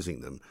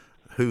advising them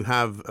who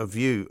have a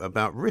view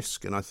about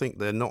risk, and I think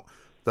they're not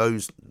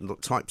those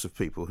types of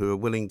people who are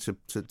willing to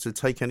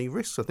take any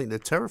risks. I think they're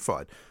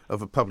terrified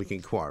of a public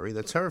inquiry.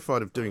 They're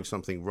terrified of doing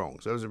something wrong.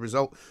 So as a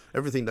result,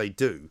 everything they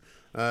do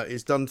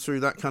is done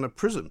through that kind of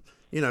prism.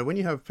 When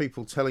you have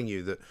people telling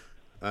you that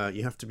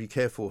you have to be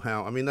careful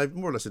how... they've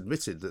more or less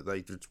admitted that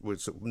they were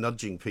sort of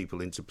nudging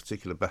people into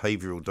particular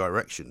behavioural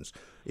directions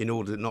in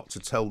order not to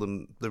tell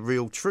them the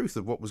real truth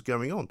of what was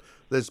going on.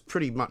 There's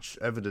pretty much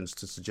evidence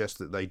to suggest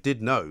that they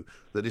did know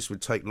that this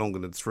would take longer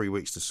than 3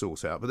 weeks to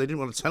sort out, but they didn't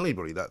want to tell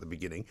anybody that at the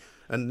beginning.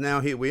 And now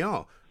here we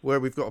are, where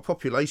we've got a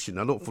population,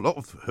 an awful lot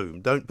of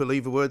whom don't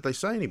believe a word they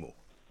say anymore.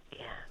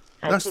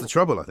 Yeah, that's the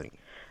trouble, I think.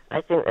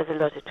 I think there's a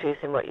lot of truth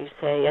in what you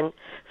say. And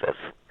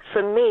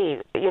for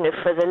me,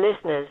 for the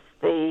listeners,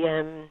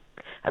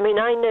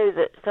 I know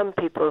that some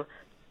people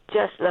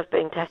just love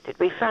being tested.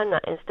 We found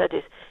that in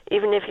studies.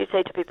 Even if you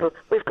say to people,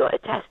 we've got a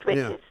test which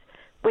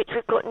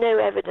we've got no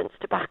evidence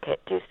to back it,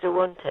 do you still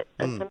want it?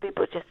 And some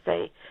people just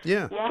say,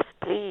 yes,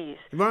 please.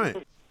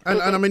 Right.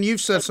 And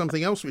you've said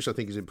something else which I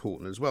think is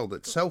important as well,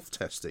 that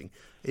self-testing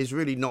is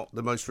really not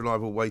the most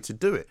reliable way to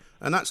do it.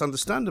 And that's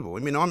understandable.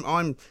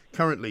 I'm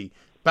currently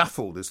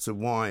baffled as to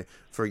why,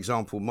 for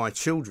example, my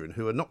children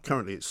who are not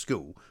currently at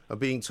school are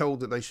being told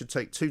that they should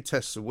take 2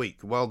 tests a week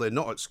while they're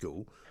not at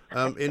school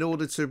in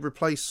order to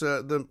replace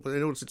them,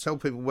 in order to tell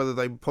people whether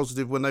they were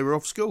positive when they were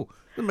off school.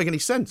 It doesn't make any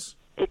sense.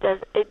 It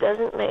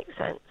doesn't make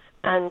sense.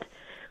 And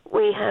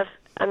we have,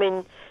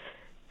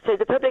 so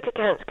the Public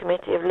Accounts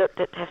Committee have looked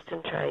at test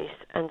and trace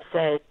and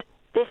said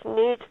this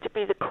needs to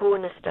be the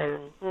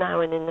cornerstone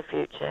now and in the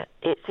future.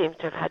 It seems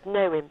to have had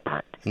no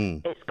impact.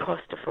 It's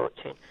cost a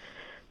fortune.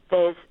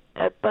 There's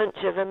a bunch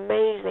of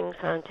amazing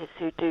scientists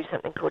who do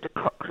something called a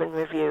Cochrane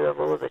review of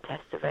all the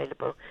tests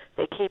available.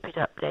 They keep it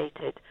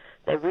updated.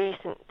 Their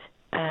recent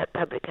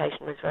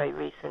publication was very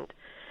recent.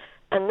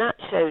 And that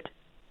showed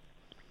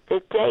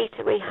the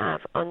data we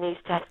have on these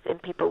tests in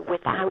people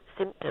without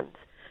symptoms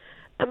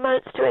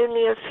amounts to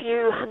only a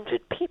few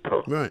hundred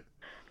people. Right.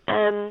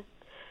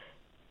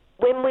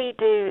 When we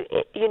do,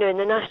 in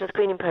the national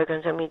screening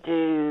programs, when we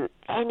do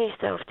any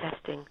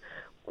self-testing,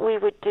 we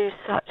would do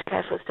such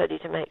careful study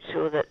to make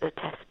sure that the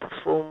tests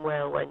perform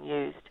well when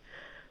used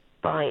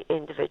by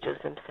individuals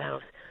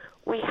themselves.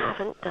 We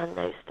haven't done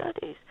those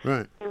studies.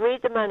 Right. You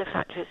read the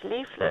manufacturer's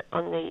leaflet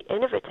on the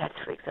Innovatest,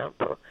 for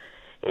example.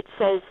 It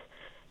says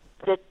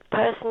the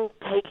person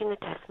taking the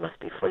test must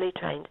be fully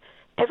trained.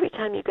 Every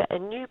time you get a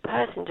new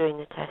person doing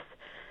the test,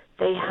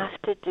 they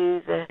have to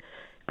do the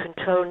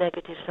control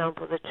negative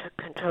sample, the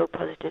control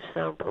positive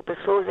sample,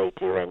 before they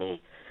do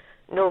any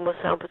normal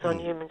samples on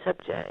human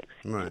subjects.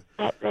 Right.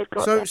 They've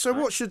got so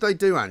what should they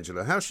do,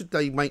 Angela? How should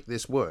they make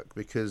this work?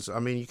 Because,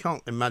 you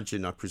can't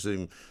imagine, I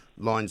presume,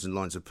 lines and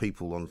lines of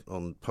people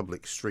on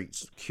public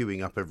streets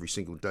queuing up every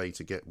single day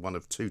to get 1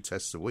 of 2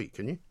 tests a week,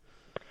 can you?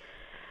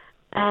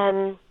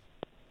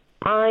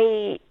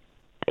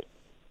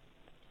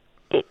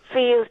 It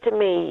feels to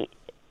me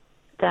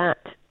that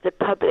the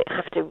public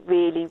have to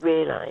really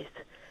realise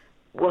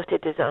what a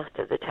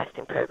disaster the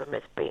testing programme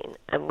has been,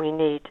 and we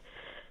need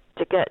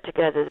to get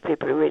together the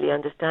people who really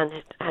understand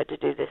how to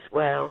do this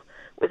well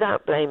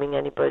without blaming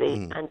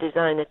anybody and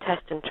design a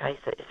test and trace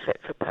that is fit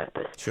for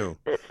purpose Sure.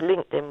 that's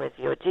linked in with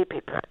your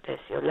GP practice,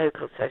 your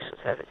local social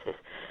services,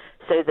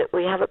 so that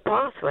we have a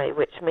pathway,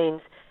 which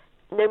means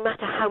no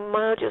matter how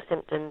mild your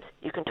symptoms,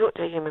 you can talk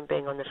to a human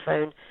being on the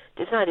phone,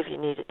 decide if you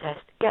need a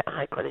test, get a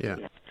high-quality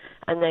test,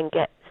 and then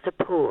get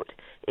support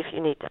if you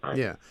need to.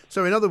 Yeah.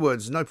 So in other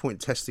words, no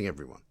point testing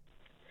everyone.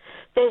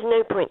 There's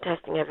no point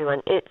testing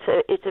everyone.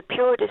 It's a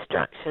pure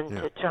distraction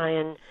to try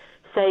and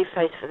save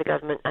face for the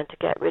government and to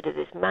get rid of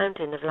this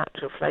mountain of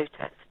lateral flow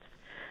tests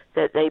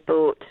that they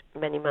bought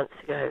many months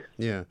ago.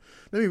 Yeah.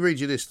 Let me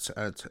read you this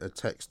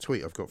text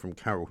tweet I've got from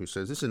Carol, who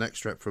says, this is an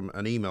extract from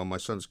an email my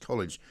son's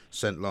college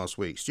sent last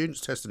week.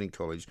 Students tested in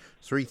college,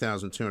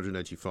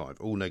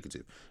 3,285, all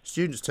negative.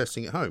 Students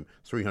testing at home,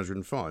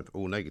 305,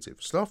 all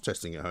negative. Staff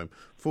testing at home,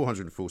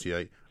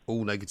 448,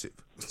 all negative.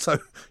 So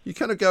you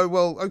kind of go,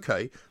 well,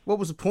 okay, what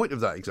was the point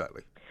of that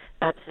exactly?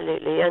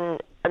 Absolutely.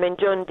 And, I mean,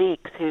 John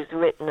Deeks, who's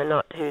written a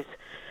lot, who's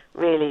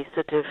really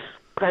sort of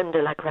creme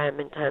de la creme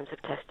in terms of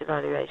test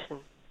evaluation,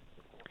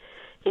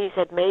 he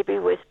said maybe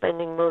we're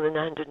spending more than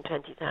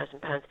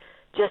 £120,000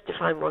 just to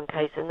find one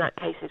case, and that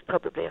case is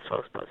probably a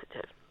false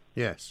positive.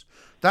 Yes.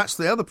 That's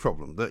the other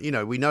problem, that, you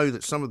know, we know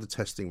that some of the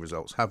testing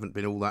results haven't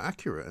been all that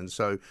accurate. And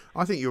so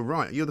I think you're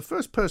right. You're the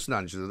first person,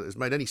 Angela, that has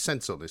made any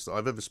sense on this that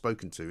I've ever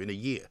spoken to in a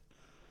year.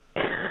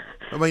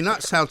 I mean,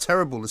 that's how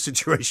terrible the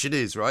situation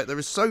is, right? There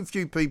are so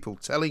few people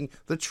telling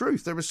the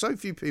truth. There are so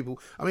few people.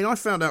 I mean, I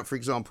found out, for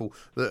example,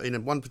 that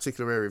in one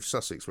particular area of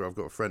Sussex, where I've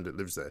got a friend that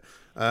lives there,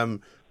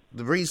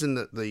 the reason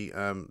that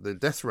the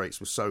death rates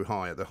were so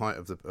high at the height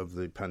of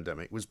the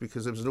pandemic was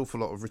because there was an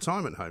awful lot of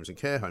retirement homes and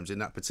care homes in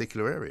that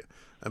particular area.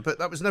 But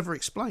that was never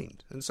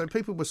explained. And so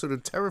people were sort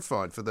of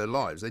terrified for their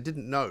lives. They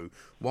didn't know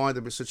why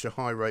there was such a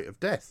high rate of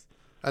death.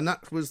 And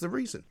that was the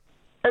reason.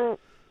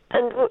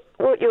 And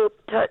what you're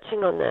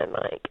touching on there,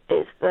 Mike,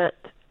 is that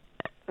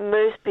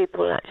most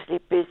people actually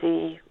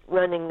busy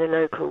running the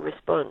local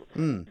response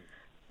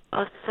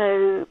are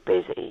so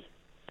busy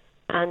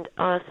and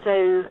are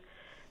so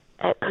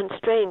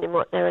constrained in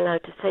what they're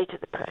allowed to say to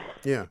the press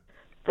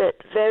that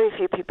very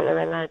few people are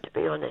allowed to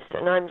be honest.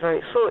 And I'm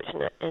very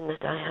fortunate in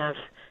that I have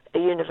a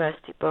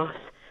university boss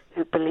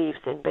who believes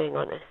in being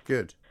honest.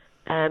 Good.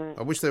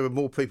 I wish there were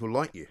more people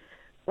like you.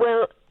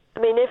 Well, I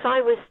mean, if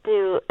I was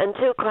still,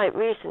 until quite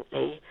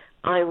recently,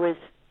 I was,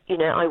 you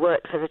know, I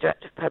worked for the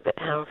Director of Public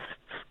Health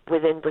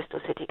within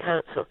Bristol City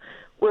Council.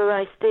 Were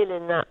I still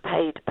in that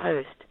paid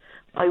post,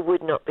 I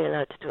would not be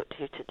allowed to talk to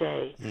you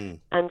today.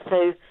 And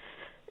so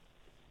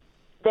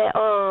there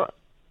are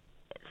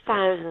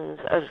thousands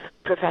of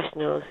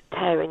professionals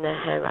tearing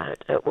their hair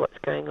out at what's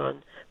going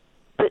on,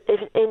 but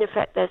in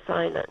effect they're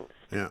silenced.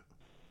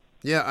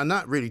 Yeah, and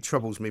that really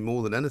troubles me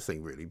more than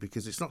anything, really,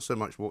 because it's not so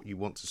much what you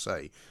want to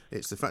say,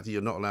 it's the fact that you're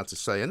not allowed to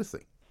say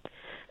anything.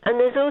 And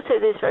there's also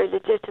this very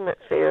legitimate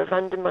fear of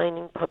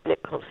undermining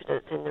public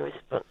confidence in the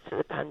response to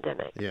the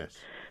pandemic. Yes.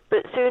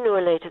 But sooner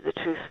or later, the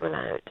truth will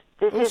out.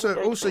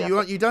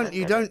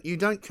 You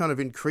don't kind of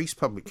increase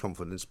public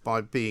confidence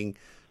by being,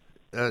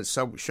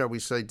 shall we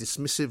say,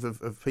 dismissive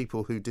of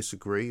people who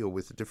disagree or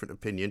with a different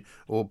opinion,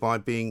 or by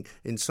being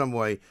in some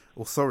way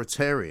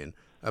authoritarian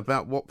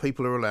about what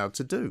people are allowed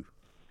to do.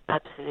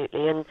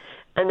 Absolutely, and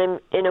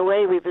in a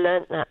way we've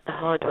learnt that the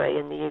hard way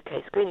in the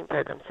UK screening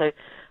programme. So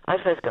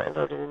I first got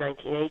involved in the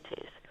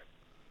 1980s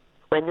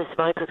when the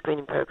cervical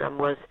screening programme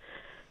was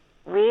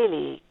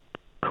really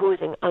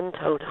causing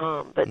untold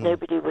harm, but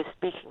nobody was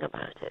speaking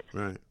about it.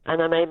 Right.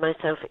 And I made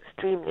myself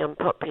extremely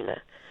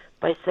unpopular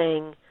by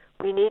saying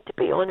we need to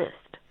be honest.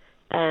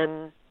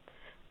 And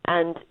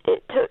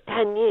it took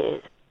 10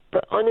 years,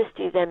 but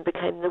honesty then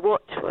became the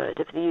watchword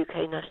of the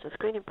UK National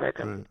Screening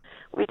Programme. Right.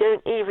 We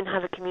don't even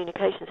have a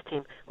communications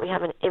team. We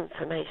have an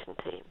information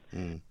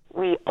team.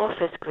 We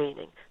offer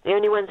screening. The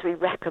only ones we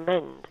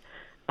recommend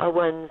are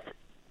ones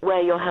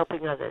where you're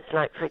helping others,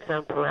 like, for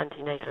example,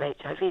 antenatal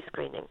HIV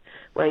screening,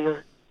 where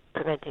you're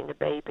preventing the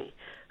baby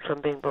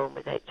from being born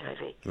with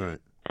HIV. Right.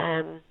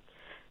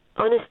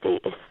 Honesty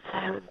is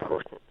so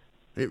important.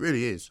 It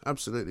really is,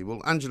 absolutely.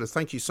 Well, Angela,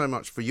 thank you so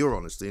much for your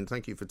honesty, and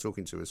thank you for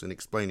talking to us and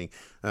explaining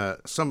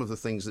some of the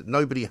things that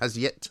nobody has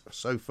yet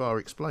so far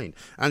explained.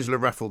 Angela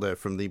Raffle there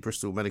from the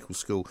Bristol Medical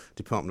School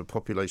Department of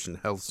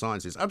Population Health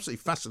Sciences.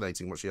 Absolutely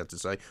fascinating what she had to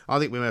say. I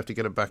think we may have to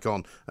get her back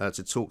on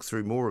to talk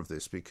through more of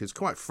this, because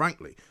quite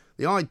frankly,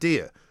 the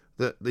idea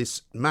that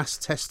this mass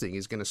testing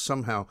is going to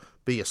somehow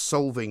be a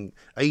solving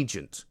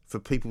agent for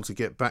people to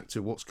get back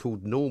to what's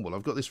called normal.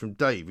 I've got this from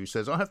Dave, who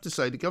says, I have to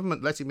say the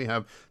government letting me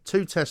have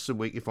 2 tests a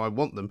week if I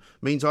want them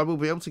means I will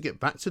be able to get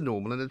back to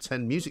normal and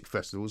attend music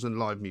festivals and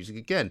live music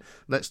again.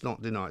 Let's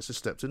not deny it's a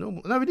step to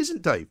normal. No, it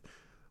isn't, Dave.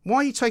 Why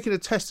are you taking a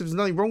test if there's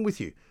nothing wrong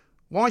with you?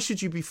 Why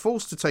should you be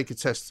forced to take a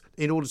test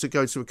in order to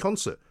go to a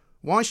concert?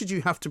 Why should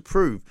you have to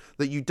prove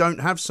that you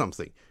don't have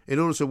something in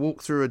order to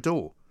walk through a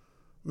door?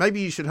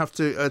 Maybe you should have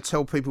to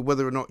tell people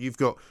whether or not you've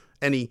got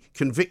any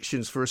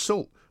convictions for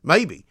assault.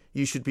 Maybe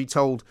you should be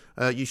told,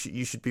 you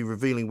should be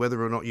revealing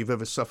whether or not you've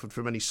ever suffered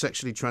from any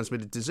sexually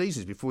transmitted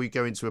diseases before you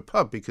go into a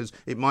pub, because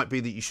it might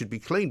be that you should be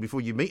clean before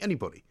you meet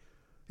anybody.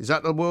 Is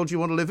that the world you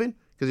want to live in?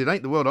 Because it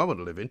ain't the world I want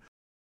to live in.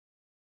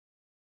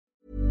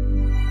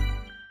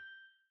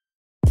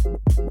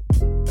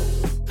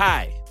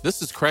 Hi,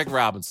 this is Craig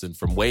Robinson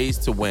from Ways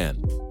to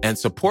Win, and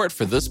support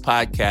for this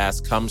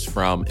podcast comes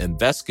from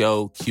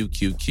Invesco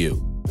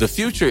QQQ. The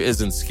future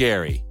isn't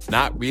scary.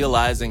 Not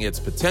realizing its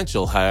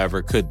potential,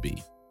 however, could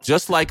be.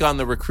 Just like on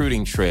the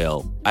recruiting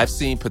trail, I've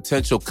seen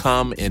potential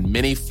come in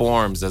many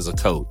forms as a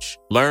coach.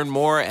 Learn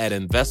more at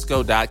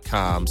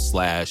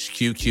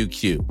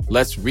Invesco.com/QQQ.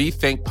 Let's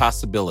rethink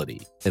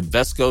possibility.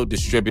 Invesco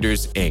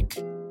Distributors,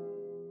 Inc.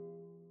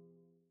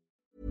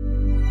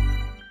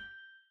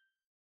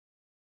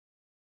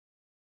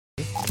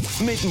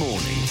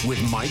 Mid-morning with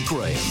Mike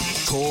Graham.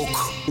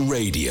 Talk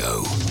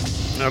Radio.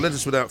 Now, let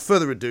us, without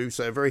further ado,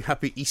 say a very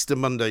happy Easter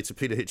Monday to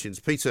Peter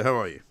Hitchens. Peter, how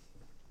are you?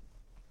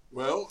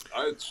 Well,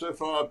 so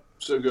far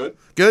so good.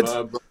 Good,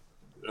 but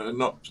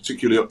not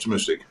particularly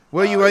optimistic.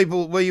 Were you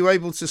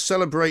able to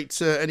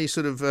celebrate any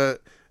sort of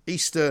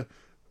Easter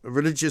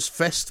religious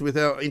fest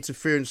without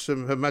interference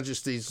from Her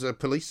Majesty's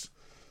police?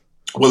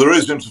 Well, there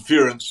is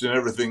interference in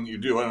everything you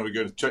do. I don't want to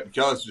go to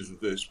technicalities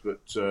of this,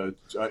 but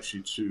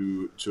actually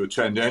to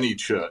attend any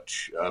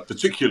church,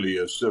 particularly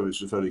a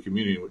service of Holy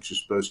Communion, which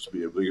is supposed to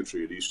be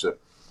obligatory at Easter,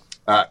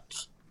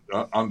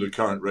 under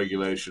current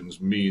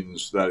regulations,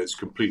 means that it's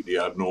completely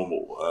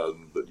abnormal,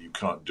 that you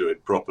can't do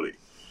it properly.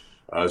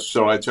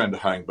 So I tend to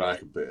hang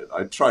back a bit.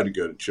 I try to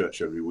go to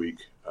church every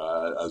week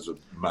as a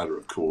matter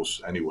of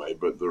course anyway,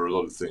 but there are a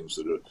lot of things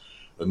that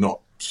are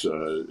not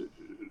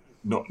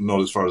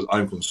as far as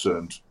I'm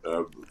concerned,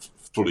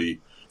 fully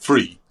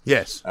free.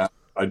 Yes.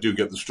 I do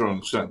get the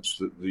strong sense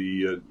that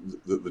the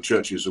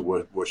churches are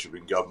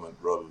worshipping government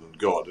rather than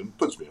God, and it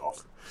puts me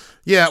off.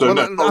 Yeah, so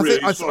well, no,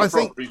 I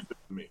think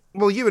for me.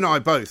 Well, you and I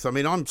both. I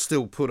mean, I'm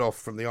still put off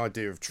from the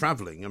idea of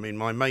travelling. I mean,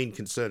 my main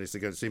concern is to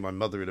go and see my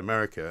mother in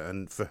America,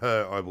 and for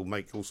her, I will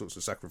make all sorts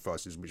of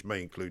sacrifices, which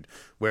may include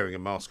wearing a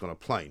mask on a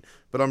plane.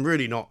 But I'm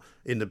really not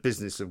in the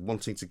business of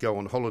wanting to go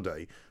on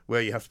holiday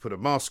where you have to put a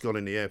mask on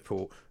in the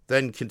airport,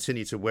 then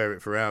continue to wear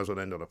it for hours on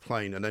end on a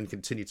plane, and then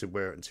continue to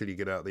wear it until you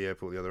get out of the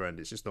airport the other end.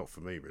 It's just not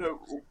for me, really.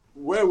 So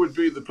where would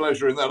be the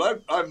pleasure in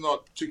that? I'm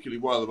not particularly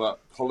wild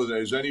about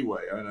holidays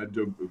anyway. I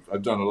mean,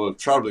 I've done a lot of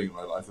travelling in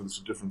my life, and it's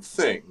a different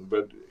thing.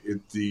 But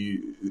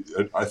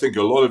I think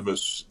a lot of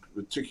us,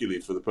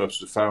 particularly for the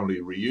purpose of family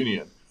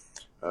reunion,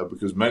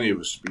 because many of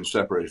us have been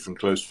separated from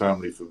close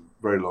family for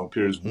very long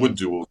periods, would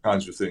do all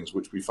kinds of things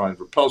which we find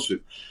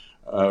repulsive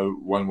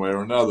one way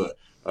or another.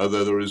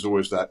 Though there is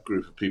always that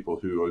group of people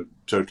who are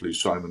totally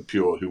Simon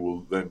Pure, who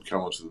will then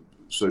come onto the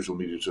social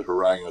media to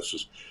harangue us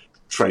as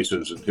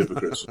traitors and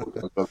hypocrites and all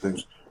kinds of other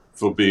things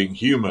for being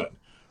human.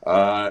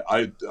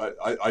 I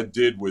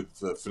did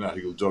with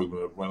fanatical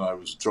dogma when I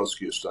was a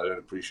Trotskyist. I don't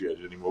appreciate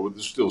it anymore, but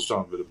there's still some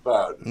of it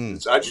about.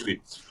 It's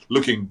actually,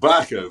 looking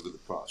back over the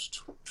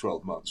past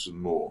 12 months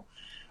and more,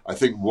 I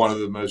think one of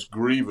the most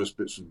grievous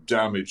bits of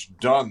damage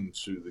done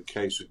to the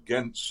case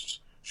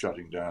against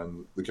shutting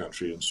down the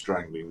country and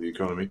strangling the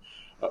economy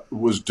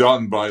was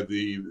done by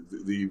the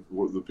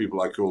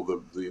people I call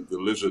the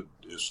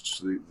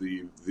lizardists,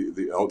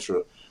 the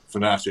ultra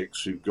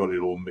fanatics who got it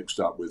all mixed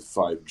up with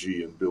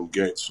 5G and Bill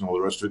Gates and all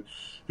the rest of it,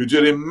 who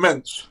did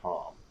immense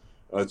harm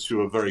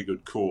to a very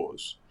good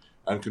cause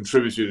and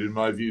contributed, in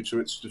my view,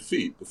 to its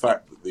defeat. The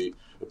fact that the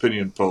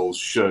opinion polls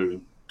show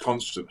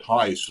constant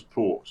high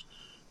support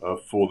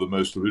for the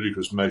most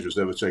ludicrous measures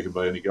ever taken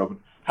by any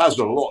government has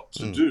a lot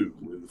to do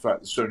with the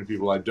fact that so many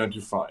people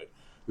identified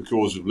the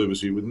cause of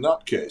liberty with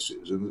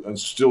nutcases, and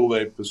still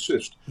they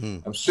persist.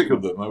 I'm sick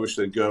of them. I wish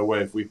they'd go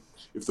away.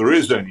 If there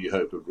is any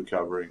hope of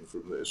recovering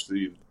from this,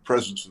 the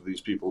presence of these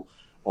people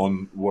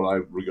on what I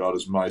regard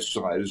as my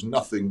side is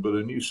nothing but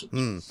a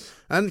nuisance.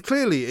 And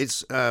clearly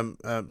it's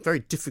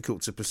very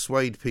difficult to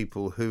persuade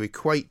people who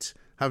equate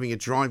having a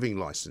driving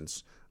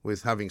licence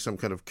with having some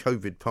kind of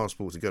COVID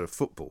passport to go to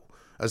football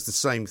as the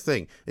same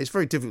thing. It's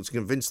very difficult to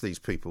convince these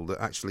people that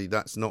actually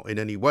that's not in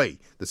any way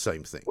the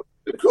same thing.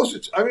 Of course,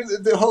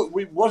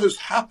 what has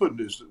happened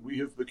is that we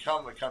have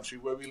become a country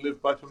where we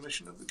live by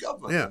permission of the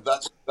government. Yeah. And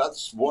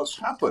that's what's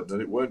happened,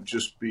 and it won't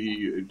just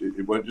be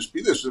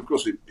this. Of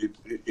course,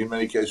 in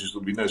many cases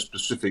there'll be no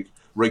specific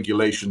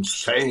regulation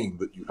saying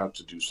that you have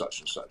to do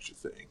such and such a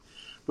thing.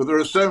 But there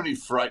are so many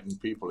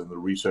frightened people in the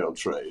retail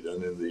trade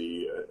and in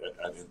the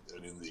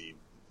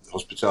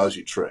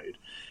hospitality trade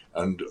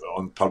and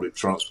on public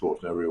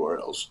transport and everywhere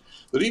else,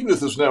 that even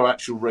if there's no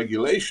actual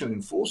regulation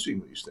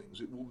enforcing these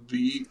things, it will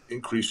be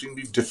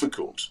increasingly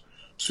difficult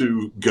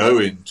to go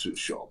into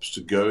shops, to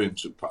go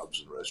into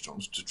pubs and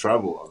restaurants, to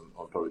travel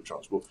on public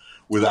transport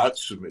without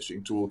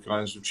submitting to all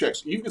kinds of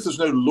checks, even if there's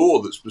no law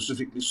that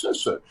specifically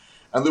says so.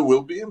 And there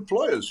will be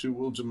employers who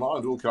will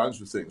demand all kinds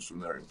of things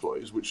from their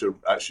employees, which are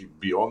actually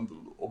beyond the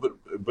law,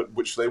 but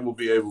which they will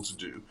be able to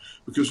do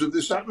because of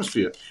this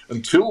atmosphere.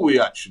 Until we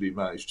actually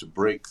manage to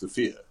break the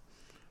fear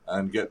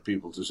and get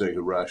people to take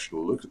a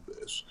rational look at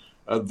this,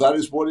 that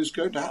is what is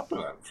going to happen,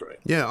 I'm afraid.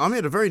 Yeah, I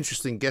had a very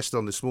interesting guest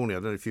on this morning. I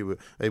don't know if you were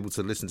able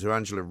to listen to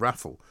Angela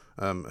Raffle,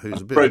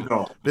 who's a bit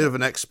of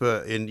an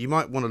expert in. You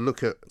might want to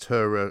look at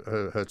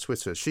her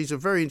Twitter. She's a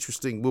very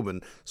interesting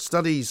woman,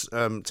 studies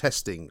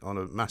testing on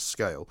a mass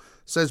scale,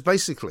 says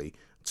basically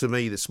to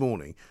me this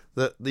morning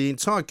that the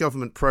entire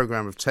government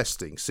programme of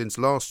testing since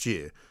last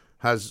year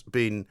has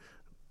been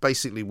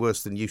basically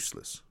worse than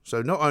useless.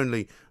 So not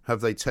only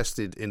have they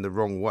tested in the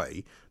wrong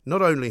way,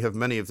 not only have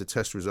many of the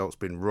test results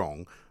been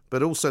wrong,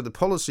 but also the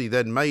policy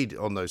then made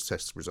on those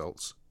test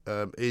results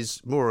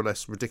is more or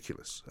less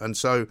ridiculous. And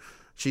so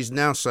she's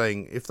now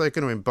saying if they're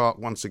going to embark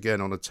once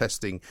again on a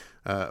testing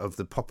of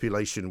the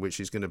population, which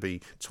is going to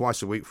be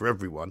twice a week for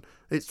everyone,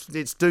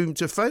 it's doomed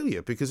to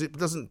failure because it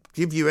doesn't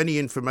give you any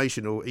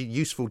information or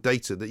useful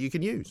data that you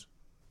can use.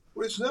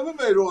 Well, it's never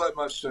made all that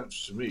much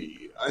sense to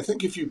me. I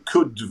think if you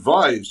could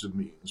devise a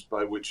means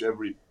by which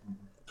every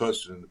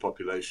person in the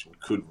population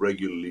could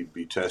regularly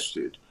be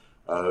tested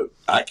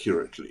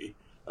accurately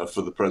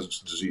for the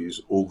presence of disease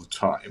all the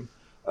time,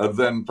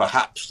 then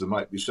perhaps there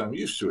might be some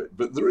use to it.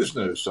 But there is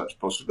no such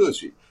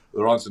possibility.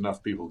 There aren't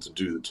enough people to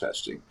do the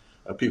testing.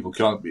 People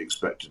can't be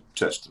expected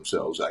to test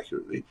themselves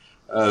accurately.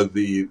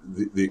 The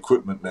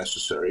equipment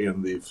necessary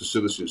and the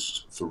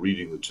facilities for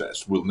reading the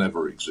test will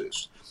never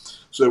exist.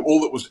 So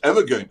all that was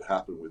ever going to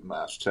happen with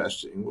mass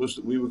testing was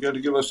that we were going to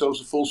give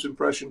ourselves a false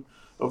impression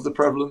of the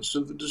prevalence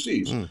of the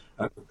disease.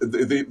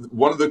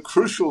 One of the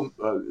crucial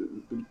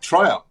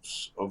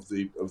triumphs of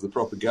the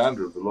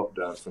propaganda of the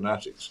lockdown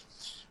fanatics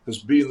has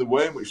been the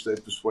way in which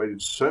they've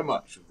persuaded so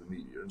much of the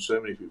media and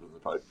so many people in the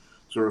public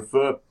to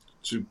refer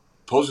to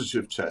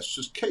positive tests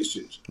as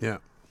cases. Yeah.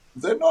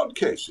 They're not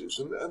cases,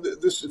 and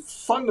this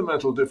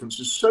fundamental difference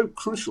is so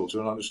crucial to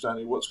an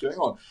understanding of what's going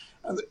on.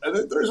 And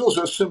there is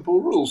also a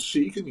simple rule: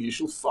 seek and ye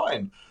shall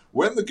find.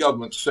 When the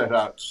government set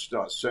out to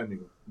start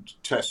sending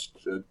test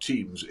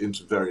teams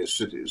into various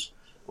cities,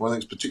 one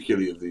thinks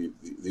particularly of the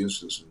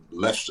instance in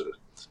Leicester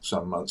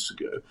some months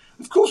ago,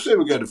 of course they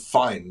were going to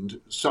find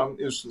some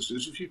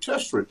instances if you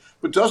test for it.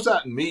 But does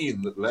that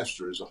mean that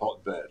Leicester is a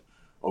hotbed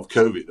of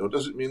COVID, or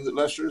does it mean that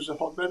Leicester is a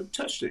hotbed of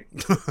testing?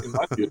 In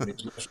my view, it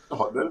means Leicester is a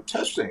hotbed of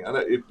testing. And,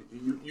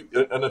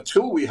 and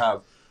until we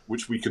have,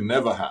 which we can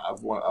never have,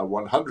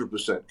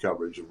 100%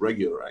 coverage of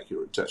regular,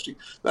 accurate testing,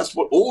 that's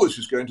what all this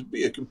is going to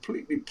be, a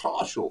completely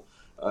partial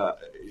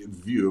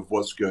view of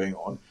what's going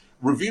on,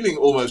 revealing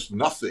almost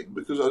nothing,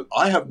 because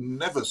I have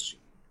never seen,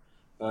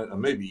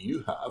 and maybe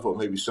you have, or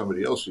maybe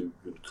somebody else who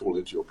could call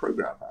into your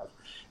program have,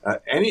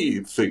 any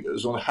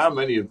figures on how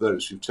many of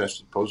those who've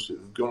tested positive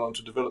have gone on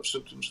to develop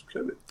symptoms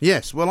of COVID.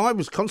 Yes, well, I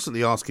was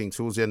constantly asking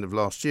towards the end of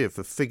last year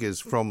for figures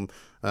from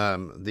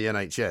the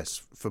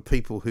NHS for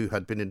people who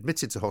had been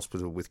admitted to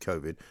hospital with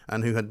COVID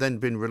and who had then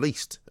been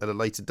released at a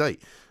later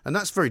date. And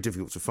that's very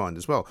difficult to find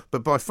as well.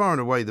 But by far and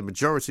away, the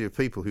majority of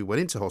people who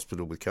went into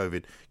hospital with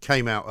COVID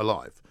came out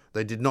alive.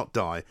 They did not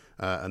die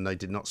and they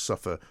did not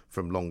suffer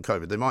from long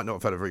COVID. They might not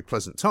have had a very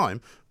pleasant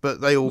time,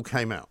 but they all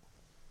came out.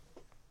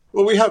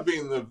 Well, we have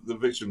been the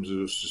victims of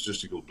a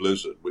statistical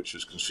blizzard, which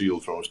has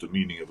concealed from us the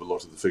meaning of a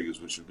lot of the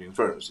figures which have been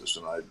thrown at us.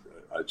 And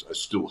I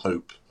still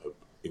hope,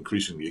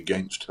 increasingly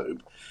against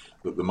hope,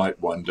 that there might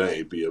one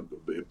day be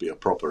a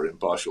proper,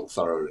 impartial,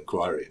 thorough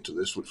inquiry into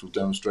this, which will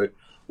demonstrate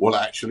what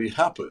actually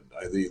happened.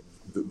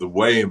 The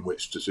way in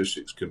which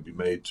statistics can be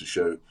made to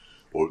show,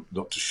 or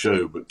not to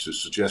show, but to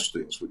suggest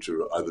things which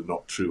are either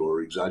not true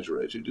or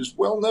exaggerated, is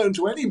well known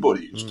to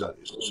anybody who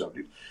studies the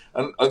subject.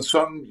 And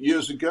some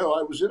years ago,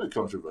 I was in a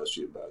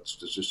controversy about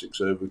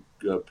statistics over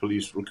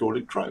police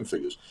recorded crime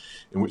figures,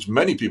 in which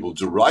many people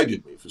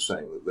derided me for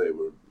saying that they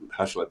were,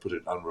 how shall I put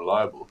it,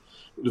 unreliable.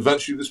 But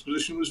eventually this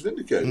position was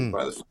vindicated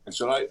by the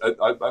facts. And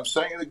I'm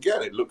saying it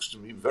again, it looks to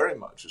me very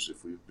much as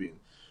if we've been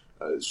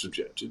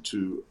subjected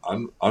to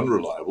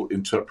unreliable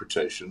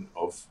interpretation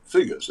of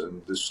figures,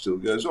 and this still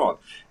goes on.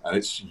 And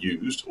it's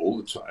used all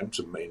the time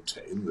to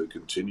maintain the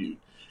continued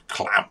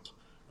clamp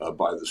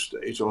by the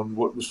state on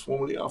what was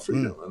formerly our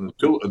freedom. And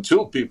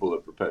until people are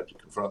prepared to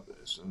confront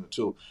this, and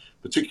until,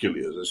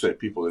 particularly, as I say,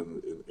 people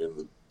in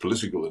the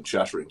political and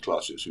chattering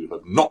classes who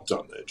have not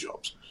done their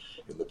jobs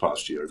in the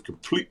past year, have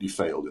completely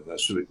failed in their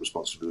civic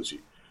responsibility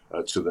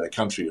to their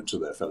country and to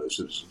their fellow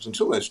citizens,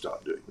 until they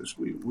start doing this,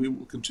 we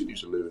will continue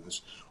to live in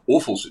this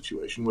awful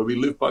situation where we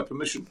live by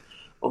permission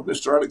of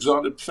Mr.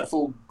 Alexander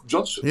Pfeffel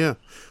Johnson. Yeah.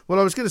 Well,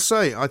 I was going to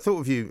say, I thought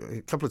of you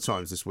a couple of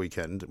times this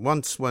weekend.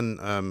 Once when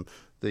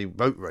the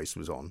boat race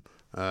was on,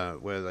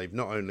 where they've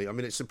not only... I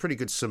mean, it's a pretty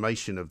good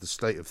summation of the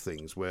state of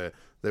things, where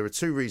there are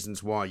two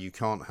reasons why you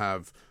can't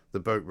have the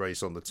boat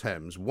race on the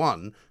Thames.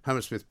 One,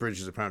 Hammersmith Bridge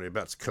is apparently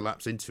about to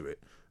collapse into it,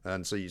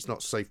 and so it's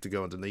not safe to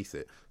go underneath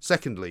it.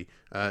 Secondly,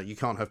 you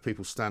can't have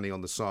people standing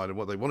on the side, and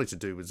what they wanted to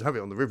do was have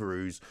it on the River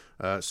Ouse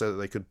so that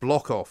they could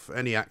block off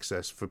any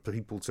access for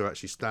people to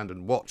actually stand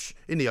and watch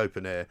in the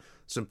open air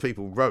some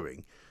people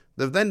rowing.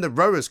 Then the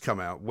rowers come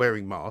out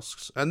wearing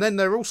masks, and then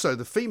they're also,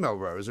 the female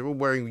rowers are all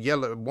wearing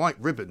yellow and white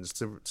ribbons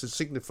to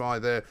signify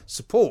their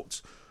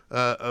support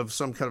of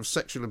some kind of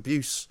sexual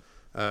abuse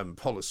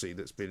policy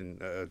that's been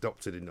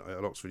adopted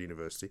at Oxford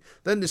University.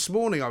 Then this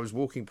morning I was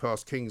walking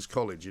past King's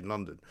College in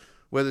London,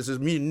 where there's a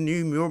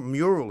new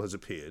mural has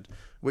appeared,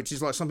 which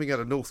is like something out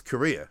of North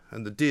Korea,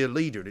 and the Dear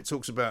Leader, and it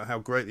talks about how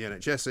great the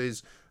NHS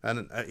is, and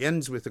it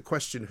ends with the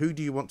question, who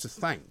do you want to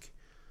thank?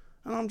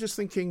 And I'm just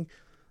thinking,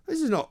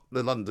 this is not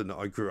the London that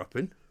I grew up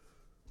in.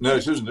 No,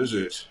 it isn't, is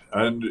it?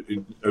 And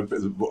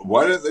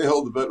why don't they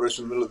hold the boat race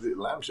in the middle of the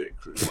Atlantic?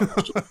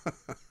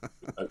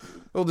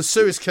 Or the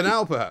Suez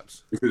Canal,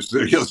 perhaps? Because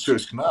the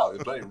Suez Canal,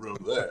 there's plenty of room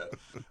there.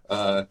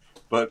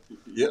 But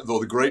yeah, though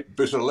the Great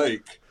Bitter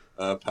Lake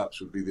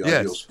perhaps would be the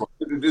ideal spot.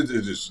 It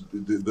is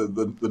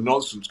the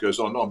nonsense goes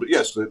on and on. But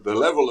yes, the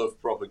level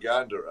of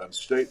propaganda and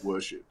state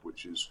worship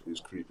which is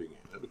creeping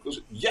in,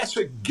 because yet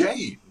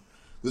again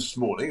this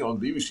morning on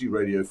BBC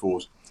Radio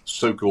 4's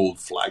so-called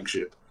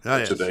flagship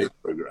Today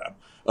programme,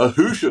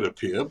 who should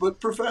appear but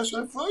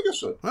Professor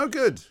Ferguson? Oh,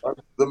 good.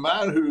 The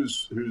man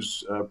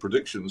whose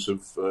predictions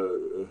have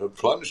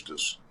plunged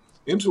us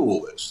into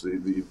all this,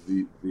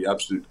 the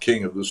absolute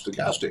king of the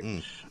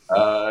stochastic.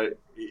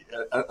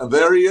 And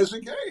there he is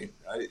again.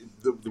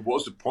 There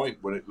was a point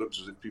when it looked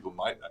as if people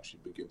might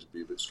actually begin to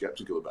be a bit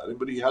sceptical about him,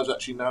 but he has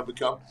actually now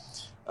become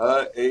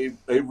a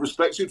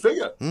respected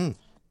figure.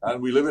 And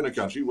we live in a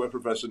country where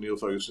Professor Neil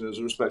Ferguson is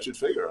a respected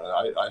figure.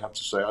 And I have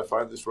to say, I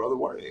find this rather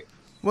worrying.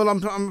 Well,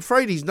 I'm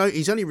afraid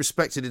he's only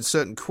respected in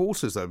certain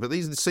quarters, though. But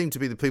these seem to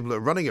be the people that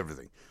are running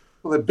everything.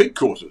 Well, they're big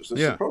quarters.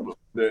 That's the problem.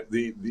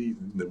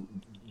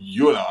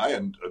 You and I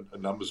and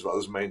numbers of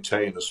others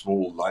maintain a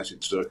small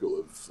lighted circle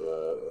of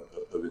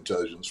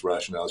intelligence,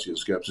 rationality, and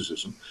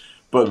skepticism.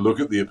 But look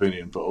at the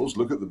opinion polls.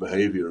 Look at the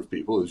behaviour of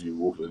people as you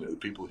walk in. The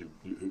people who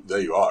there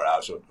you are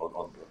out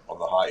on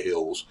the high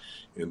hills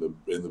in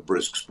the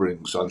brisk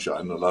spring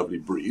sunshine and a lovely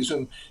breeze,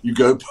 and you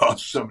go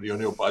past somebody on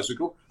your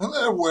bicycle and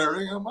they're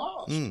wearing a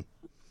mask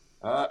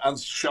and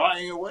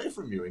shying away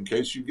from you in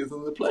case you give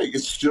them the plague.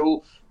 It's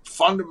still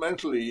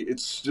fundamentally,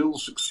 it's still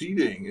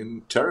succeeding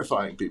in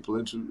terrifying people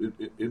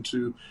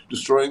into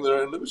destroying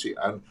their own liberty.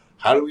 And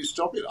how do we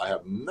stop it? I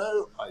have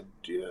no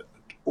idea at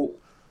all.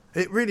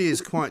 It really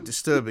is quite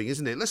disturbing,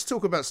 isn't it? Let's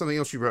talk about something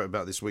else you wrote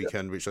about this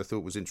weekend, which I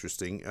thought was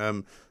interesting.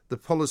 The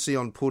policy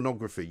on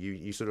pornography.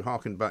 You sort of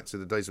harkened back to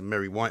the days of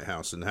Mary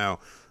Whitehouse and how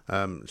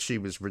she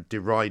was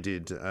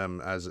derided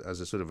as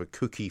a sort of a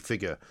cookie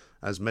figure,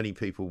 as many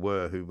people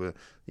were who were,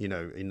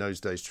 in those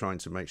days trying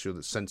to make sure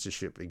that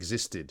censorship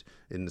existed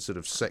in the sort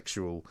of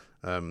sexual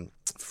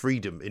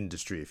freedom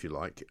industry, if you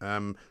like.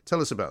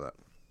 Tell us about that.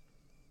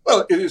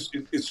 Well,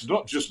 it's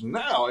not just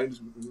now.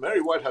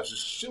 Mary Whitehouse is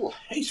still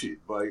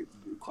hated by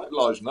quite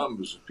large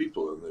numbers of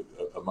people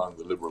among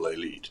the liberal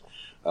elite.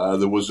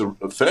 There was a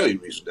fairly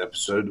recent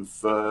episode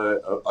of,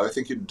 I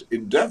think,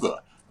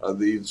 Endeavour,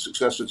 the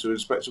successor to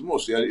Inspector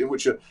Morse, in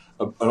which an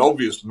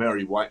obvious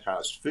Mary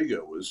Whitehouse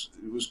figure was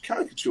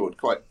caricatured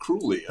quite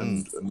cruelly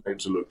and made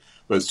to look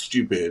both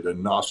stupid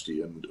and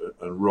nasty and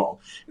wrong.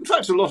 In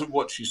fact, a lot of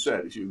what she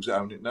said, if you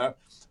examine it now,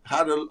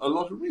 had a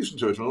lot of reason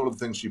to it, and a lot of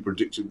the things she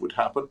predicted would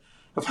happen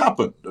have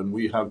happened, and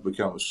we have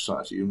become a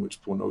society in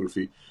which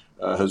pornography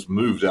has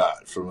moved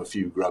out from a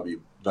few grubby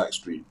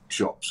backstreet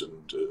shops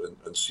and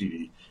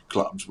seedy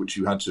clubs, which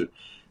you had to,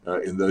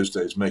 in those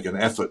days, make an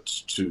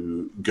effort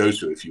to go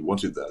to if you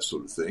wanted that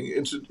sort of thing,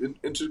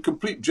 into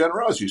complete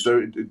generosity. So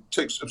it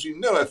takes absolutely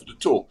no effort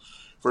at all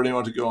for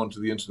anyone to go onto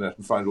the internet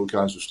and find all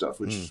kinds of stuff,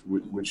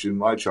 which in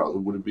my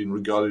childhood would have been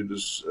regarded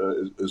as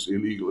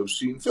illegal,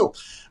 obscene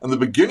filth. And the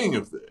beginning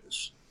of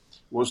this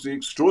was the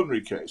extraordinary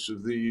case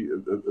of the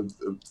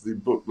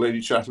book Lady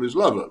Chatterley's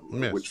Lover,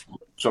 which was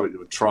subject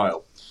of a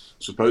trial,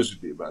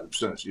 supposedly about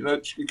obscenity.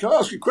 Can I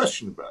ask you a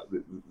question about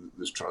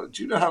this trial?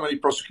 Do you know how many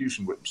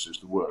prosecution witnesses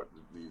there were at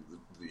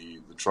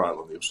the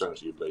trial on the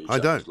obscenity of Lady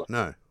Chatterley's Lover?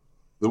 No.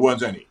 There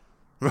weren't any.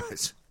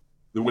 Right.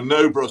 There were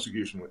no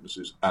prosecution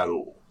witnesses at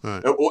all.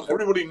 Right.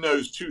 Everybody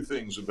knows two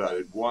things about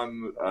it.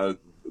 One,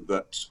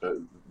 that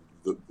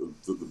the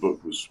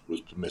book was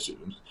permitted.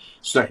 And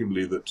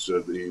secondly, that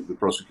the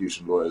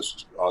prosecution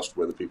lawyers asked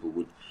whether people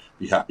would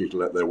be happy to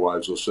let their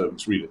wives or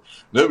servants read it.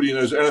 Nobody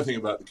knows anything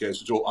about the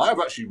case at all. I have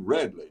actually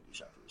read Lady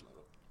Chatterley's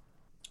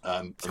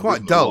Lover. It's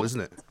quite dull,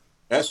 isn't it?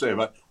 Essay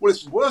about, well,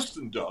 it's worse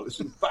than dull. It's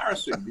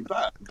embarrassingly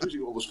bad,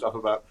 including all the stuff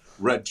about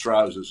red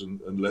trousers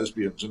and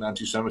lesbians and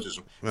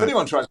anti-Semitism. Right. If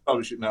anyone tried to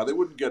publish it now, they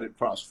wouldn't get it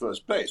past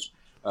first base.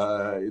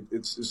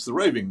 It's the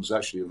ravings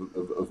actually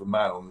of a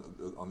man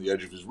on the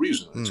edge of his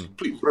reason. It's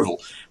complete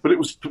drivel, but it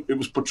was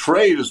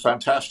portrayed as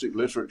fantastic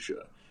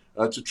literature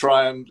to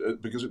try and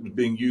because it was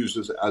being used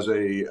as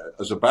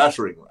a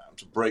battering ram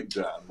to break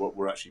down what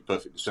were actually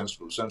perfectly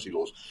sensible obscenity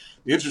laws.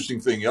 The other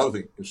interesting thing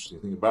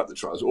about the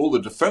trial is all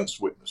the defence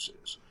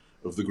witnesses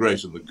of the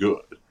great and the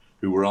good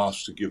who were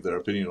asked to give their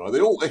opinion on it.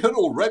 They had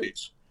all read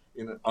it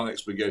in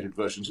unexpurgated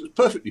versions. It was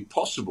perfectly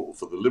possible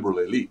for the liberal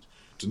elite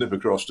to nip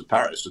across to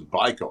Paris and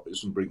buy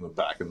copies and bring them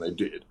back, and they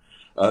did.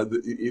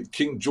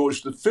 King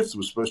George V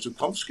was supposed to have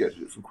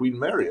confiscated it from Queen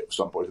Mary at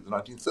some point in the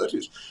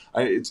 1930s.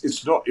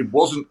 It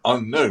wasn't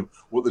unknown.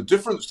 Well, the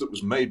difference that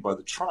was made by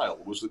the trial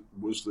was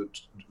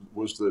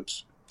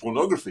that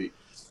pornography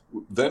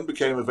then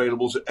became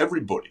available to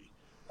everybody.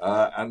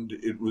 And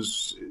it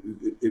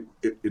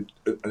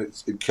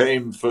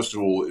came first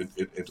of all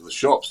into the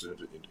shops,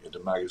 into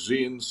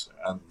magazines,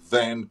 and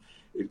then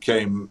it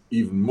came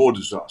even more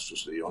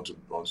disastrously onto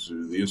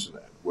the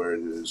internet, where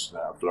it is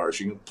now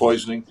flourishing and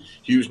poisoning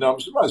huge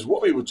numbers of minds.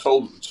 What we were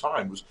told at the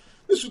time was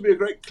this would be a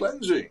great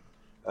cleansing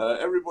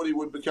everybody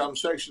would become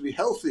sexually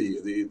healthy.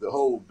 The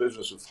whole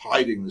business of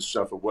hiding this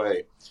stuff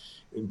away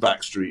in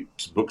backstreet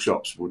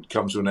bookshops would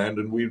come to an end,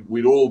 and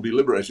we'd all be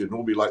liberated and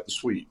all be like the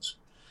Swedes.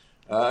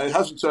 It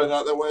hasn't turned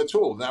out that way at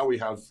all. Now we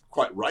have,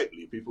 quite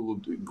rightly, people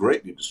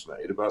greatly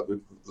dismayed about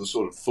the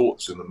sort of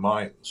thoughts in the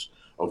minds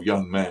of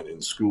young men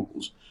in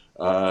schools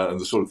and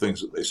the sort of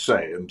things that they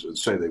say and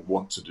say they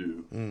want to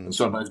do and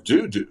sometimes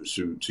do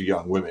to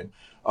young women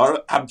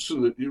are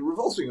absolutely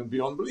revolting and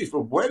beyond belief.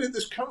 But where did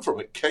this come from?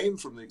 It came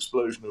from the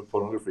explosion of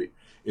pornography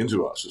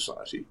into our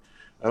society,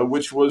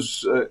 which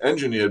was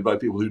engineered by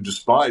people who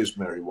despised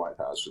Mary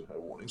Whitehouse and her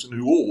warnings, and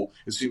who all,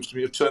 it seems to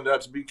me, have turned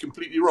out to be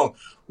completely wrong.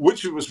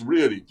 Which of us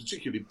really,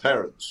 particularly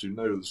parents who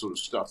know the sort of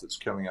stuff that's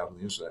coming out on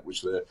the internet,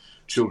 which their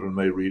children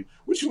may read,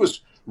 which of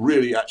us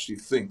really actually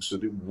thinks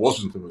that it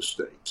wasn't a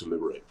mistake to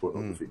liberate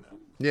pornography now?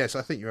 Yes,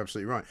 I think you're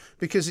absolutely right,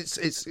 because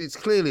it's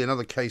clearly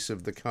another case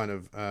of the kind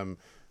of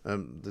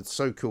the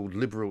so-called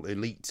liberal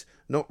elite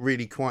not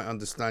really quite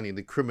understanding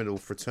the criminal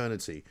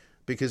fraternity.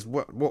 Because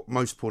what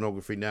most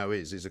pornography now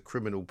is a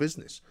criminal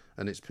business,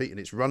 and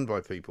it's run by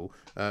people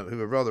who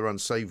are rather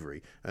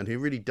unsavoury and who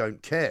really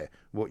don't care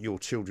what your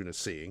children are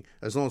seeing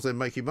as long as they're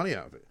making money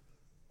out of it.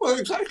 Well,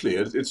 exactly.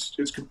 It's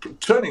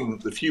turning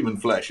the human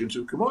flesh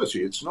into a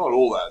commodity. It's not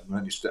all that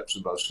many steps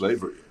above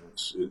slavery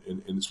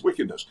in its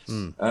wickedness.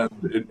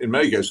 And in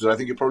many cases, I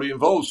think it probably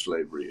involves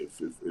slavery.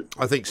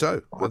 I think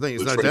so. I think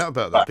there's no doubt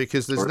about that,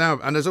 because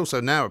there's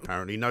also now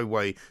apparently no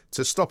way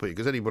to stop it,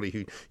 because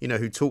anybody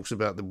who talks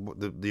about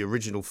the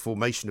original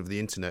formation of the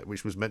internet,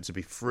 which was meant to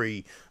be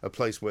free, a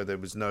place where there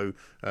was no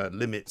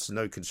limits,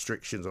 no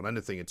constrictions on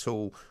anything at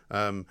all,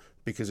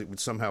 because it would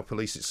somehow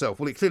police itself.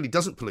 Well, it clearly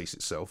doesn't police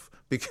itself,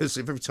 because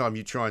every time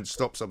you try and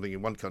stop something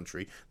in one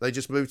country, they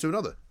just move to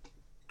another.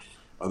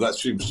 That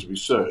seems to be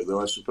so,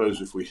 though I suppose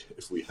if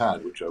we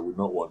had, which I would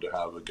not want to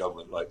have, a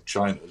government like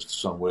China's,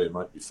 some way it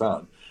might be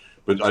found.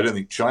 But I don't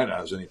think China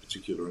has any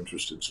particular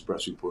interest in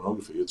suppressing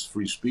pornography. It's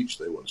free speech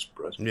they want to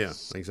suppress. Yeah,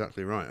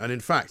 exactly right. And in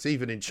fact,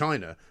 even in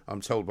China,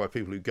 I'm told by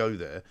people who go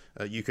there,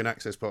 you can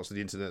access parts of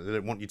the internet they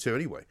don't want you to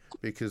anyway,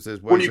 because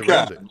there's ways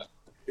around it.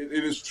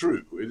 It is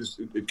true.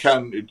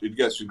 It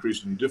gets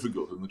increasingly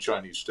difficult, and the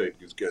Chinese state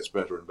gets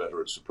better and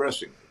better at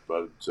suppressing it.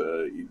 But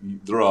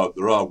there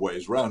are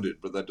ways around it,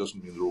 but that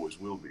doesn't mean there always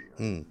will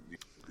be.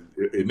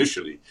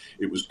 Initially,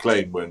 it was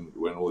claimed when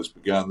all this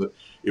began that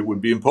it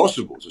would be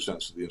impossible to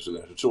censor the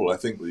internet at all. I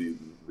think the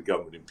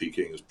government in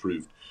Peking has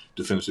proved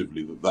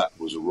definitively that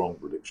was a wrong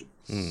prediction.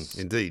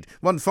 Indeed.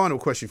 One final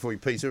question for you,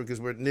 Peter, because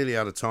we're nearly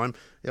out of time.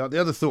 The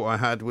other thought I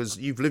had was,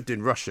 you've lived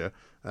in Russia,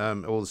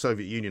 or the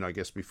Soviet Union, I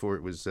guess, before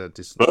it was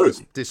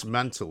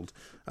dismantled.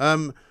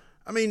 I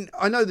mean,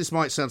 I know this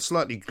might sound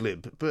slightly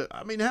glib, but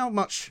I mean, how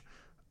much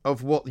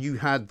of what you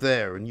had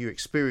there and you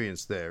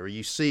experienced there are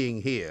you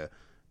seeing here,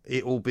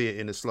 albeit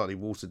in a slightly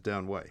watered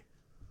down way?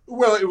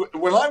 Well,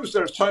 when I was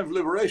there, it was time of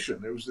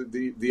liberation. It was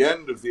the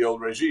end of the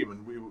old regime,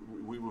 and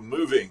we were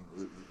moving.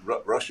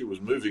 Russia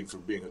was moving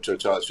from being a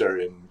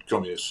totalitarian,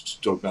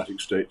 communist, dogmatic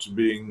state to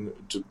being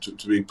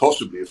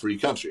possibly a free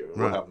country. And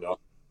what happened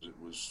after it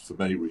was, for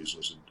many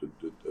reasons,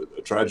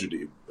 a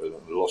tragedy,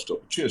 a lost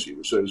opportunity.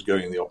 So it was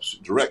going in the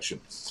opposite direction.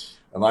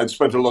 And I'd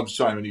spent a lot of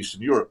time in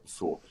Eastern Europe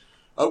before.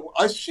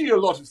 I see a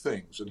lot of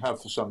things, and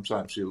have for some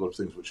time seen a lot of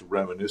things which are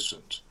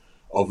reminiscent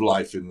of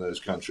life in those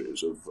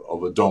countries,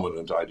 of a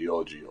dominant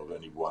ideology, of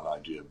any one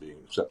idea being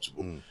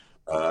acceptable,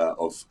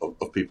 of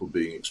people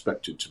being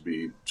expected to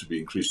be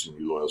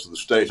increasingly loyal to the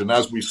state. And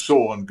as we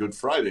saw on Good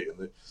Friday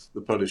in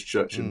the Polish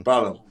church in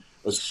Balam,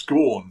 a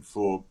scorn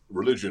for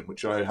religion,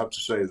 which I have to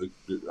say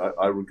that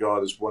I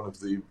regard as one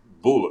of the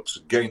bulwarks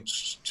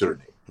against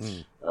tyranny,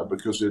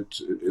 because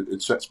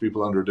it sets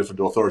people under a different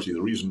authority.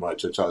 The reason why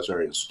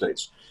totalitarian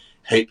states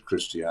hate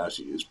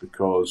Christianity is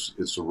because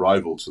it's a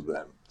rival to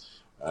them.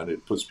 And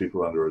it puts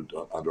people under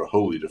a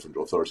wholly different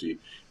authority,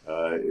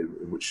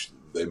 in which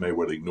they may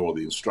well ignore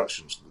the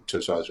instructions of the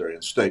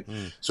totalitarian state.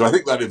 So I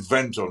think that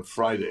event on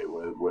Friday,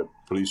 where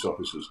police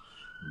officers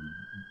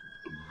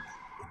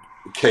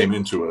came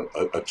into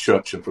a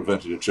church and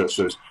prevented a church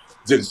service,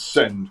 did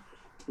send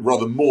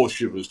rather more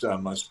shivers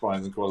down my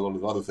spine than quite a lot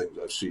of other things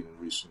I've seen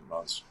in recent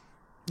months.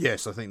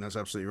 Yes, I think that's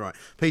absolutely right.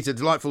 Peter,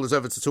 delightful as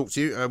ever to talk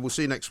to you. We'll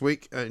see you next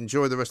week.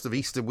 Enjoy the rest of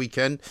Easter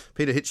weekend.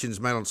 Peter Hitchens,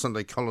 Mail on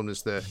Sunday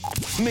columnist there.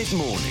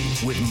 Mid-morning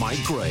with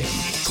Mike Graham.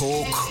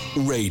 Talk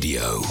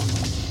Radio.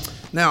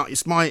 Now,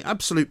 it's my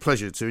absolute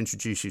pleasure to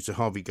introduce you to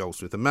Harvey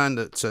Goldsmith, a man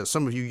that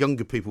some of you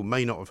younger people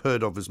may not have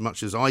heard of as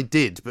much as I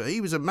did, but he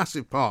was a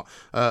massive part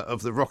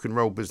of the rock and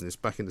roll business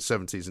back in the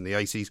 70s and the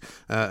 80s,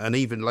 and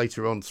even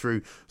later on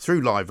through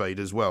Live Aid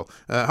as well.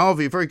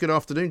 Harvey, a very good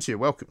afternoon to you.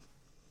 Welcome.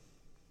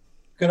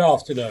 Good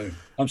afternoon.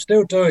 I'm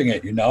still doing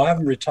it, I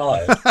haven't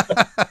retired.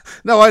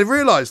 No, I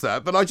realise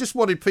that, but I just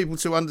wanted people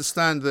to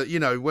understand that,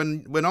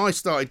 when I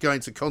started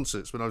going to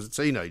concerts when I was a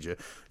teenager,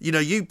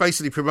 you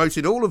basically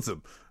promoted all of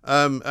them.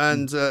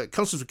 And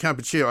Concerts with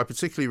Kampuchea, I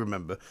particularly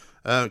remember,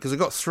 because I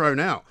got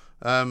thrown out.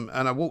 And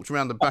I walked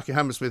around the back of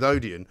Hammersmith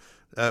Odeon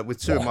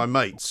with two of my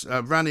mates,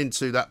 ran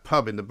into that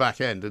pub in the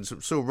back end and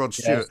saw Rod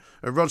Stewart.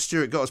 And Rod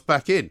Stewart got us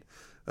back in.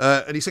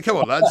 And he said, come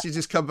on, lads, you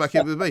just come back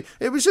in with me.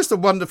 It was just a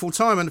wonderful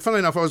time. And funnily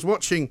enough, I was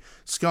watching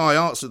Sky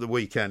Arts at the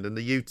weekend and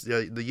the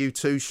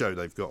U2 show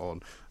they've got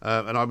on.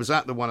 And I was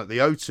at the one at the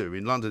O2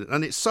 in London.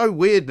 And it's so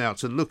weird now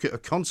to look at a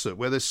concert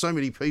where there's so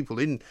many people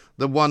in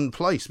the one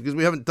place because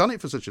we haven't done it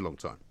for such a long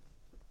time.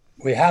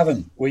 We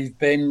haven't. We've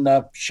been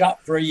shut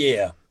for a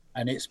year,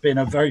 and it's been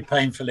a very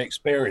painful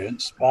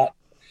experience, but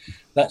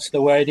that's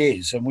the way it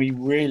is. And we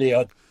really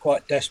are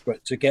quite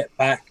desperate to get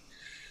back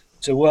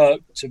to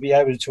work, to be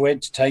able to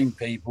entertain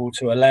people,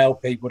 to allow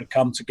people to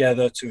come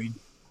together, to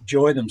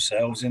enjoy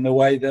themselves in the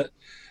way that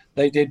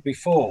they did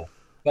before.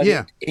 But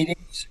yeah,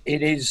 it's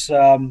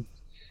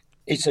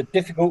a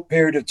difficult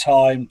period of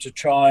time to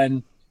try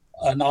and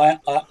I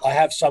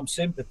have some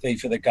sympathy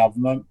for the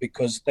government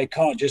because they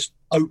can't just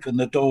open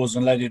the doors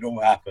and let it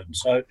all happen.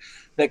 So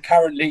they're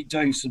currently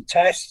doing some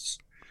tests.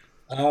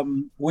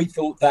 We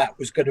thought that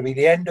was going to be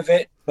the end of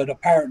it, but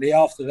apparently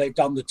after they've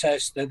done the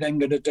tests, they're then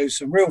going to do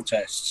some real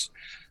tests.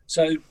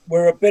 So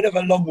we're a bit of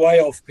a long way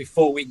off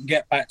before we can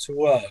get back to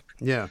work.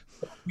 Yeah.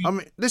 I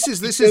mean, this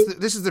is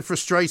the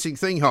frustrating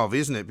thing, Harvey,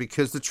 isn't it?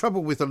 Because the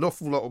trouble with an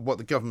awful lot of what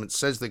the government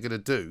says they're going to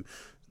do,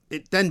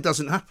 it then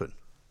doesn't happen.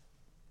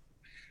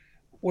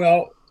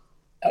 Well,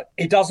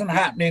 it doesn't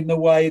happen in the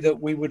way that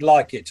we would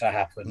like it to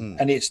happen.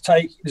 And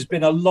there's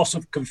been a lot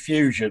of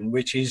confusion,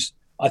 which is,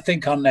 I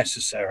think,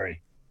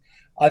 unnecessary.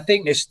 I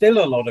think there's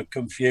still a lot of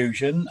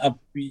confusion.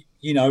 We're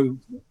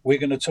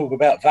going to talk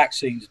about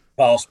vaccines,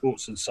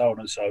 passports and so on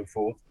and so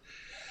forth.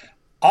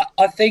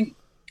 I think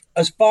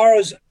as far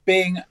as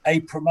being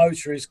a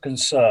promoter is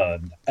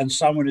concerned and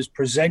someone who's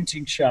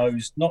presenting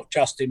shows, not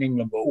just in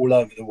England, but all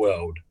over the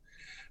world,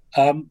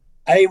 A,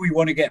 we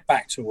want to get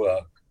back to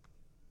work.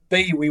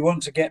 B, we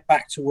want to get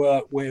back to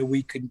work where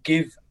we can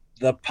give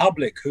the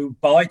public who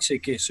buy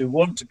tickets, who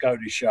want to go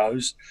to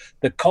shows,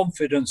 the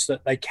confidence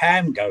that they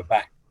can go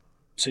back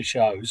to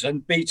shows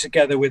and be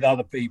together with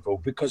other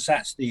people, because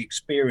that's the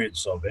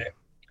experience of it.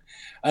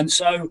 And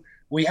so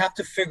we have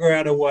to figure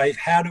out a way of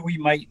how do we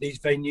make these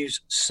venues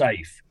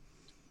safe.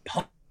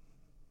 At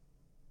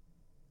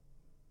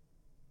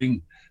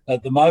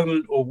the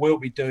moment, or will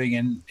be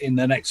doing in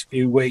the next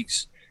few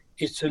weeks,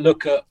 is to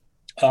look at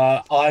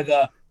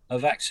either a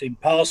vaccine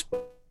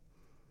passport,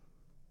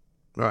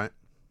 right,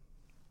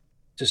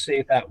 to see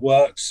if that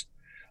works.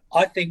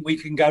 I think we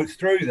can go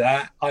through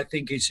that. I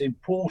think it's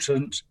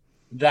important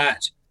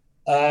that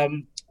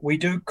we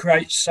do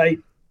create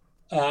safe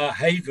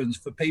havens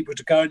for people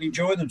to go and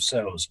enjoy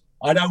themselves.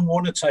 I don't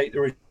want to take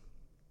the...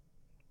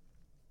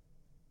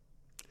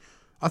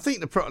 I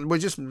think we're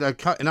just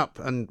cutting up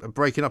and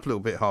breaking up a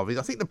little bit, Harvey.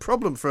 I think the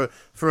problem for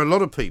a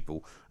lot of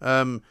people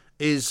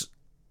is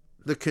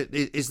the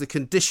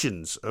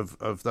conditions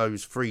of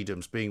those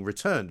freedoms being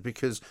returned,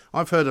 because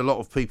I've heard a lot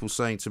of people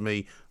saying to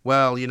me,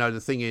 well, the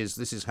thing is,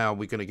 this is how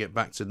we're going to get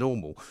back to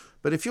normal.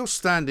 But if you're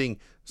standing,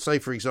 say,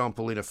 for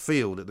example, in a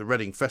field at the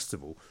Reading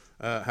Festival,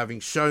 having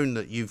shown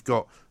that you've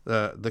got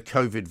the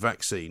COVID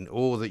vaccine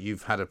or that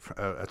you've had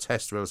a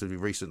test relatively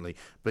recently,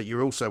 but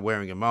you're also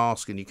wearing a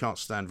mask and you can't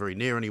stand very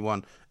near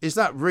anyone, is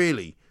that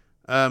really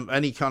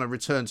any kind of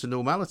return to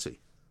normality?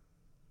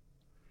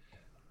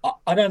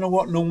 I don't know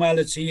what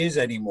normality is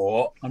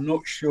anymore. I'm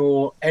not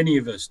sure any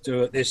of us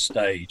do at this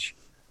stage.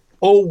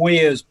 All we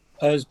as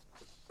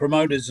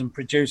promoters and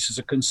producers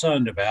are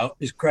concerned about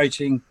is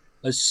creating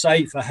as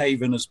safe a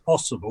haven as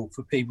possible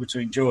for people to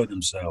enjoy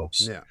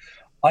themselves. Yeah.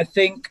 I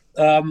think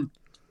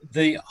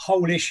the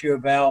whole issue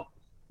about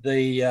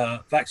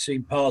the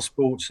vaccine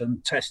passports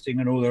and testing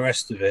and all the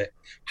rest of it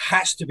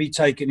has to be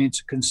taken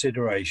into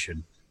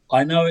consideration.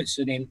 I know it's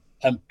an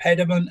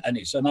impediment and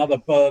it's another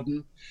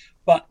burden,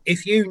 but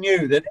if you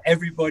knew that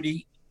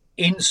everybody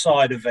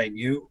inside a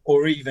venue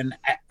or even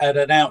at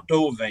an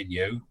outdoor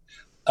venue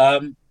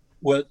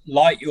were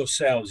like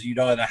yourselves, you'd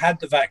either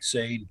had the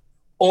vaccine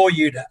or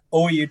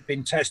you'd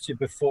been tested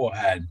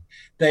beforehand,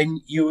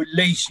 then you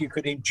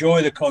could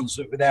enjoy the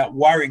concert without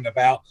worrying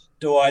about,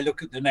 do I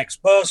look at the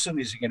next person?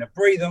 Is he going to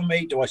breathe on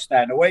me? Do I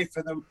stand away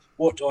from them?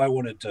 What do I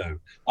want to do?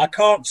 I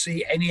can't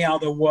see any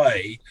other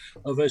way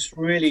of us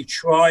really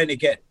trying to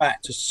get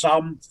back to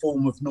some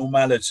form of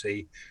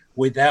normality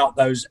without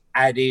those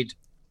added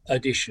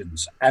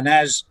additions. And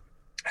as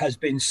has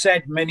been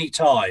said many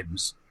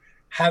times,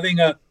 having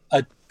a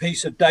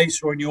piece of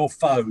data on your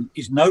phone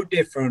is no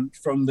different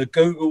from the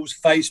Googles,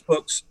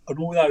 Facebooks, and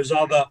all those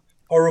other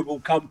horrible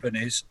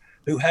companies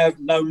who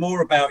know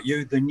more about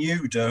you than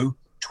you do,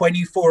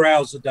 24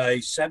 hours a day,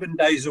 7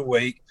 days a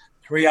week,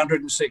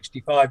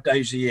 365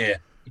 days a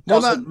year.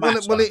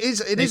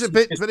 It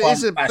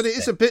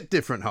is a bit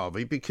different,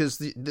 Harvey, because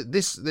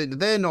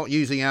they're not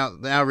using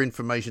our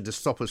information to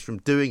stop us from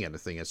doing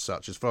anything as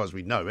such, as far as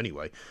we know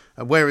anyway.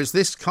 Whereas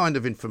this kind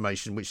of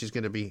information, which is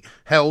going to be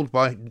held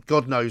by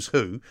God knows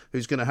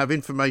who's going to have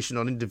information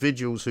on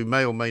individuals who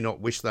may or may not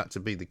wish that to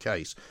be the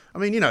case. I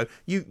mean,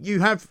 you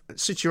have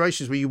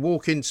situations where you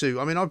walk into.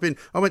 I mean, I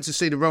went to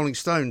see the Rolling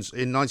Stones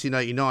in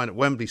 1989 at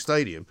Wembley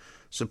Stadium,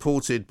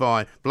 supported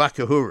by Black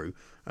Uhuru.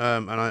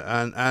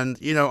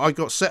 I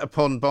got set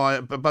upon by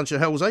a bunch of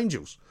Hell's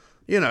Angels.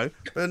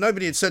 But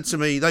nobody had said to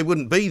me they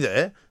wouldn't be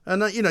there.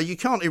 And, you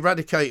can't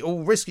eradicate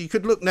all risk. You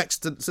could look next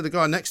to the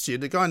guy next to you.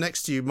 The guy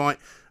next to you might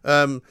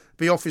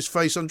be off his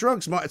face on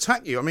drugs, might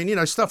attack you. I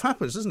mean, stuff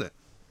happens, doesn't it?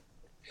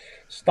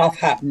 Stuff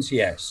happens,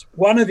 yes.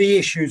 One of the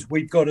issues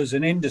we've got as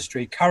an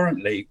industry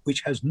currently,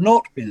 which has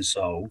not been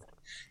solved,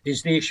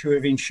 is the issue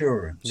of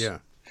insurance. Yeah.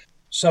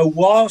 So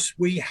whilst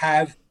we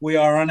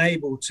are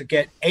unable to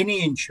get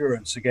any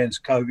insurance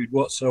against COVID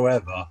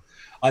whatsoever,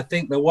 I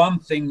think the one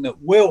thing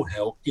that will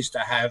help is to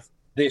have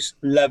this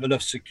level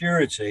of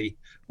security,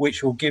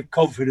 which will give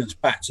confidence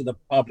back to the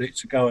public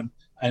to go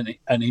and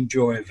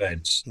enjoy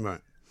events.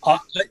 Right.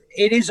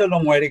 It is a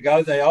long way to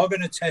go. They are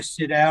going to test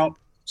it out.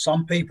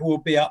 Some people will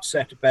be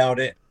upset about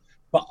it,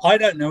 but I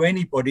don't know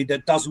anybody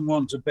that doesn't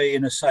want to be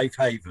in a safe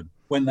haven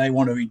when they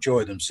want to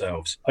enjoy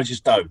themselves. I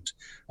just don't.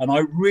 And I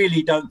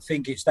really don't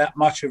think it's that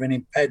much of an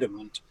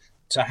impediment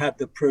to have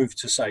the proof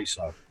to say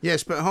so.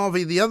 Yes, but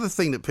Harvey, the other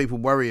thing that people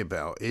worry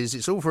about is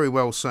it's all very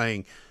well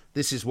saying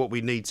this is what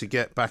we need to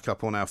get back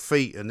up on our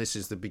feet and this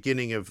is the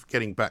beginning of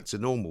getting back to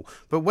normal.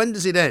 But when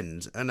does it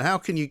end? And how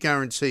can you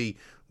guarantee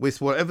with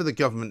whatever the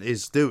government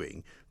is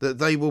doing that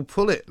they will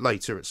pull it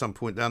later at some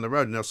point down the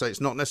road and they'll say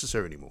it's not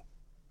necessary anymore?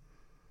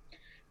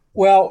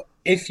 Well,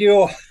 if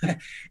you're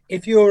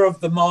of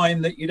the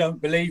mind that you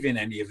don't believe in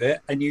any of it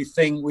and you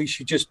think we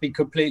should just be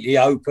completely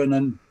open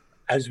and,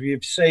 as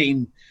we've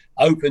seen,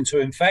 open to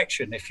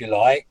infection, if you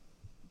like,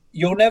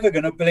 you're never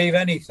going to believe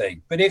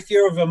anything. But if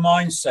you're of a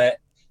mindset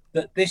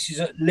that this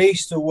is at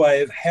least a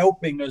way of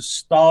helping us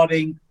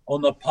starting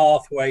on the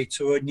pathway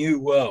to a new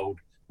world,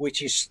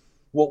 which is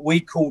what we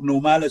call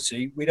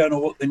normality. We don't know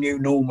what the new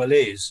normal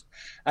is.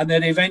 And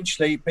then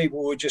eventually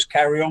people will just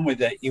carry on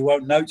with it. You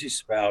won't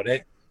notice about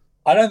it.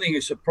 I don't think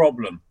it's a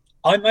problem.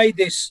 I made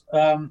this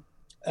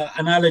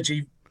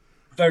analogy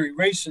very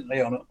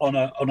recently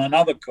on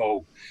another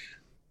call.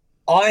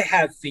 I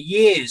have for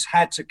years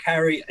had to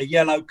carry a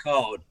yellow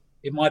card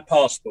in my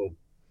passport.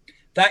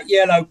 That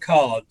yellow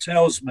card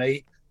tells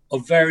me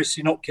of various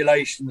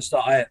inoculations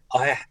that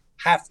I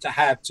have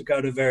to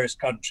go to various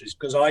countries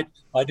because I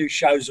do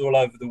shows all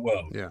over the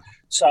world. Yeah.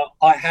 So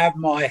I have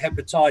my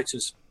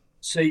hepatitis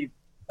C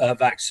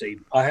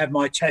vaccine. I have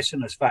my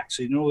tetanus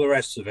vaccine and all the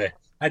rest of it.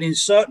 And in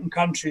certain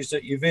countries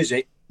that you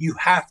visit, you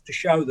have to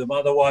show them,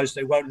 otherwise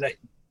they won't let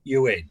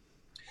you in.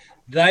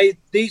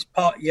 These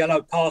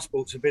yellow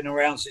passports have been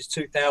around since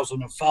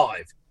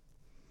 2005.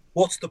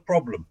 What's the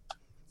problem?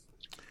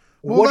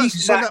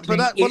 That's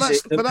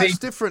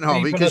different,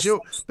 Harvey, because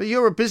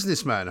you're a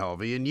businessman,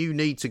 Harvey, and you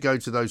need to go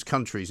to those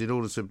countries in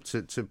order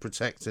to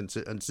protect and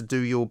to do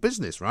your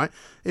business, right?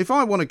 If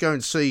I want to go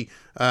and see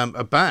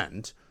a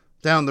band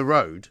down the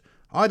road,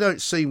 I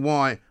don't see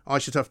why I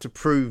should have to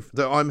prove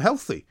that I'm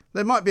healthy.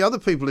 There might be other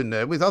people in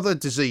there with other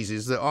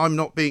diseases that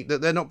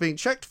they're not being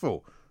checked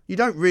for. You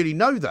don't really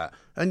know that,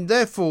 and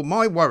therefore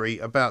my worry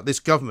about this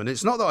government.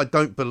 It's not that I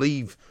don't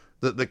believe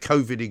that the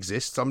COVID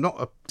exists. I'm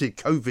not a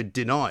COVID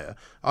denier.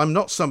 I'm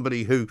not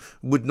somebody who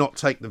would not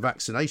take the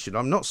vaccination.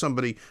 I'm not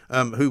somebody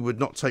who would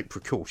not take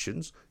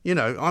precautions.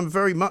 I'm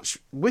very much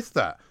with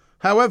that.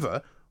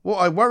 However, what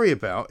I worry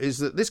about is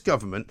that this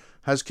government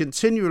has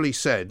continually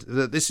said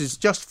that this is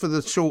just for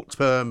the short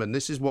term and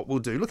this is what we'll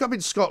do. Look up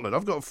in Scotland.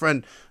 I've got a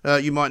friend,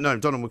 you might know him,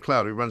 Donald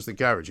McLeod, who runs the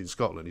garage in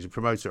Scotland. He's a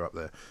promoter up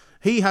there.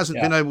 He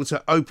hasn't been able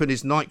to open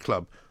his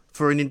nightclub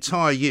for an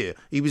entire year.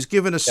 He was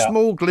given a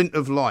small glint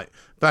of light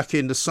back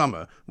in the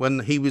summer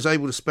when he was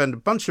able to spend a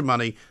bunch of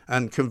money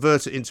and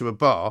convert it into a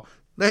bar.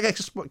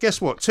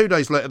 Guess what? 2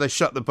 days later, they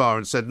shut the bar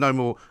and said no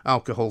more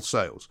alcohol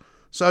sales.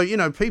 So,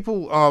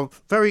 people are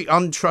very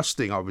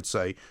untrusting, I would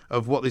say,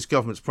 of what this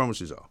government's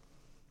promises are.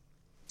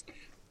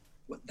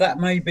 That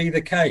may be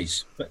the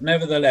case, but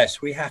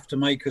nevertheless, we have to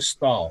make a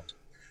start.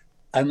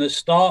 And the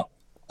start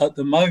at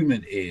the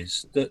moment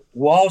is that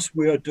whilst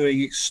we are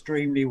doing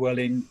extremely well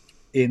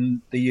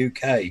in the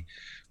UK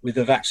with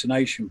the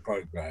vaccination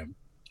programme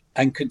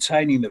and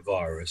containing the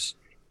virus,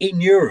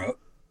 in Europe,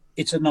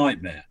 it's a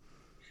nightmare.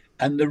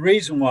 And the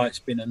reason why it's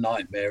been a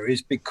nightmare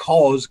is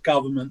because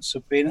governments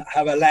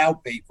have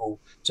allowed people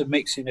to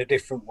mix in a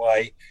different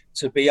way,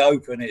 to be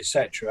open,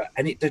 etc.,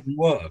 and it didn't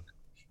work.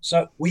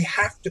 So we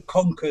have to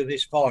conquer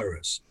this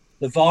virus.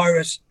 The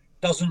virus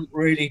doesn't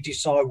really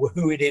decide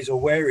who it is or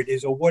where it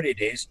is or what it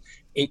is.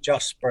 It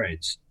just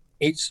spreads.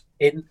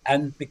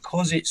 And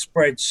because it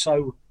spreads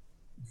so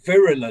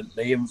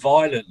virulently and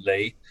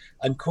violently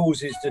and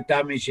causes the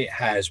damage it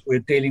has, we're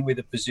dealing with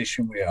the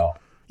position we are.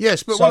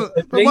 Yes, but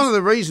one of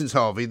the reasons,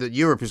 Harvey, that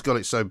Europe has got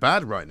it so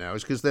bad right now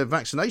is because their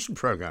vaccination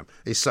programme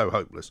is so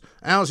hopeless.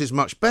 Ours is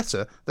much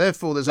better.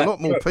 Therefore, there's a lot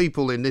more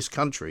people in this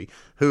country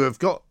who have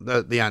got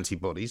the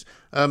antibodies.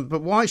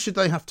 But why should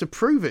they have to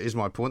prove it, is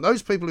my point.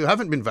 Those people who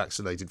haven't been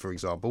vaccinated, for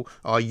example,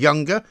 are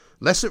younger,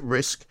 less at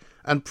risk,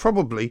 and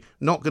probably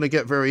not going to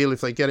get very ill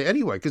if they get it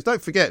anyway. Because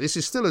don't forget, this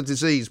is still a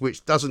disease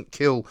which doesn't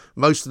kill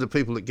most of the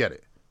people that get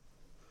it.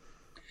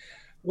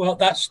 Well,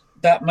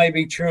 that may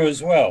be true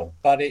as well,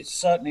 but it's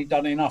certainly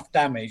done enough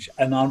damage.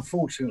 And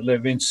unfortunately, there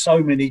have been so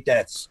many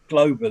deaths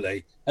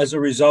globally as a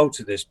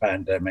result of this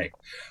pandemic.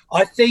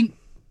 I think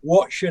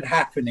what should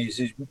happen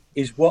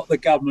is what the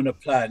government are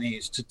planning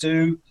is to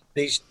do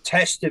these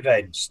test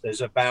events.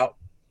 There's about,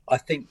 I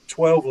think,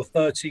 12 or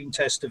 13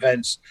 test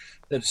events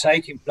that are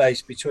taking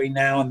place between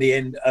now and the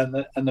end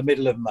and the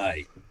middle of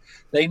May.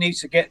 They need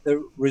to get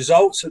the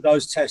results of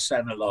those tests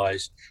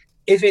analysed.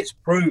 If it's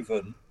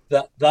proven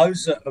that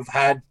those that have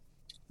had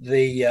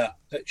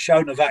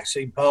shown a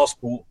vaccine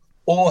passport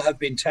or have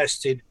been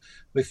tested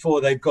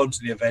before they've gone to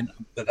the event,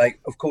 but they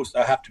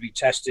have to be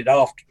tested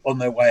after on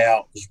their way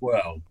out as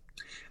well.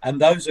 And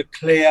those are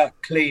clear,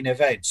 clean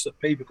events that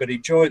people can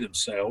enjoy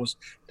themselves,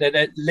 then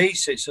at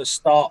least it's a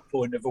start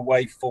point of a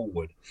way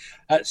forward.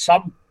 At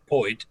some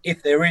point,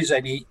 if there is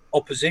any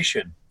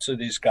opposition to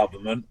this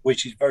government,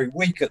 which is very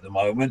weak at the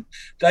moment,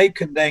 they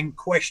can then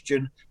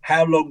question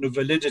how long the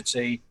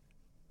validity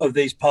of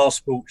these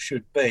passports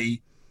should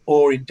be,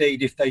 or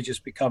indeed if they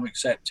just become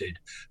accepted.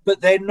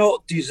 But they're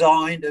not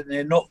designed and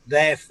they're not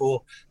there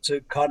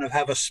to kind of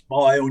have a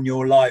spy on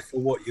your life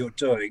or what you're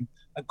doing.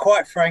 And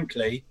quite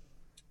frankly,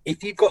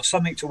 if you've got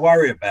something to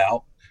worry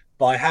about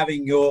by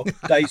having your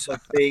data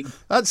being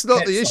that's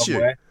not the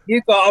issue.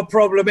 You've got a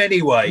problem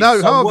anyway. No,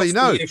 so Harvey,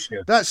 no,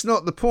 that's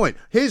not the point.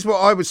 Here's what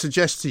I would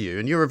suggest to you,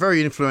 and you're a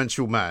very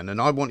influential man,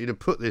 and I want you to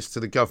put this to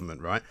the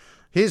government, right?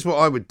 Here's what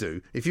I would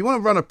do. If you want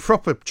to run a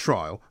proper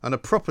trial and a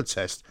proper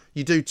test,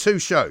 you do 2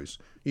 shows.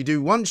 You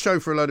do one show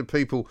for a load of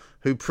people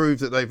who prove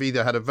that they've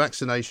either had a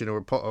vaccination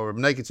or a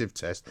negative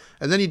test,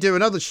 and then you do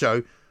another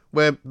show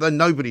where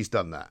nobody's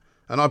done that.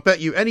 And I bet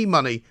you any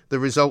money the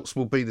results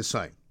will be the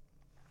same.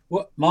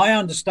 Well, my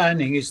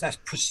understanding is that's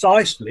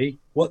precisely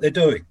what they're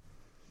doing.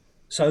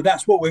 So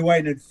that's what we're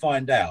waiting to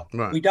find out.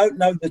 Right. We don't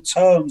know the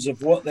terms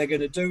of what they're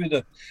going to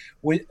do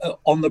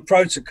on the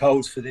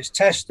protocols for this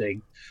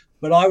testing.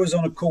 But I was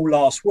on a call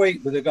last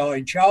week with a guy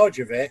in charge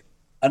of it,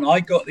 and I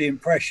got the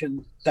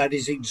impression that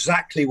is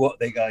exactly what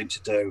they're going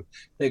to do.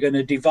 They're going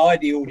to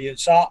divide the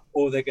audience up,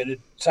 or they're going to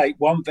take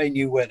one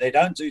venue where they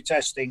don't do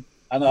testing,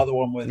 another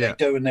one where they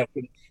do, and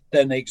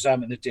then they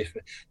examine the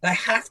difference. They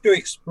have to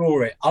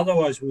explore it.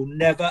 Otherwise, we'll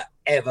never,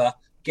 ever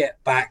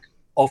get back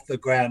off the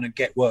ground and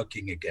get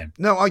working again.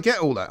 No, I get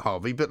all that,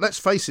 Harvey, but let's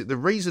face it, the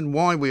reason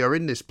why we are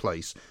in this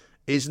place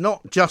is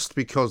not just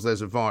because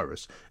there's a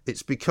virus.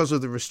 It's because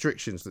of the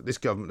restrictions that this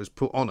government has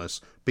put on us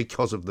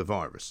because of the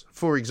virus.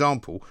 For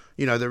example,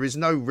 there is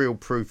no real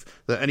proof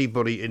that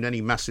anybody in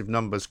any massive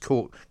numbers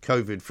caught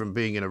COVID from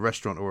being in a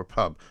restaurant or a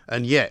pub.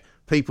 And yet,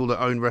 people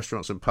that own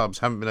restaurants and pubs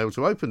haven't been able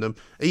to open them,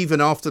 even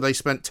after they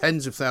spent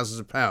tens of thousands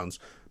of pounds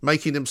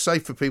making them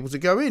safe for people to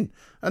go in.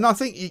 And I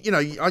think,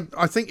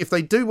 I think if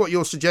they do what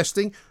you're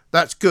suggesting,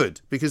 that's good,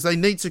 because they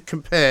need to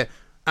compare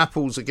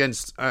apples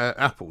against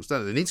apples,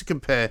 don't they? They need to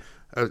compare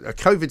a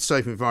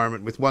COVID-safe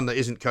environment with one that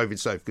isn't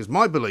COVID-safe, because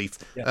my belief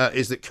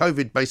is that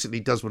COVID basically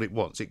does what it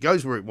wants. It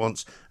goes where it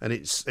wants, and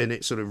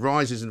it sort of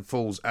rises and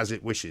falls as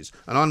it wishes.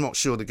 And I'm not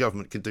sure the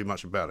government can do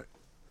much about it.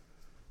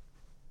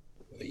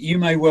 You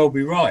may well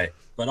be right,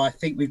 but I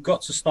think we've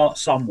got to start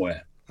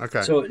somewhere.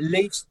 Okay. So at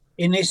least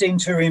in this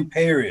interim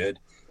period,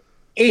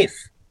 if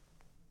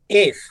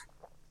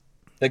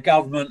the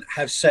government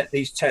have set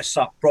these tests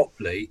up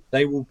properly,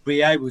 they will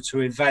be able to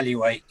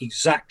evaluate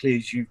exactly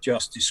as you've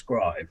just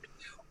described.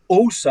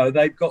 Also,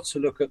 they've got to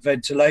look at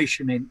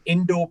ventilation in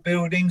indoor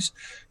buildings,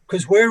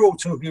 because we're all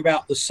talking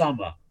about the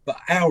summer, but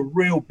our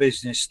real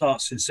business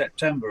starts in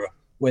September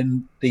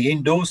when the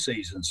indoor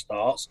season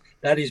starts.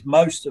 That is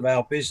most of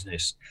our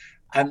business,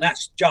 and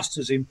that's just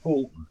as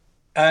important.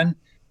 And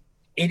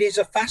it is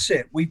a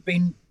facet. We've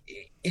been,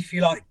 if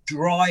you like,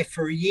 dry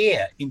for a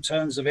year in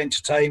terms of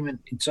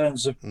entertainment, in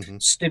terms of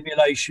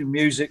stimulation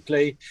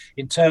musically,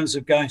 in terms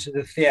of going to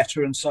the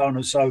theatre and so on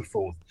and so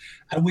forth.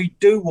 And we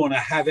do want to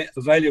have it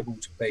available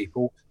to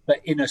people,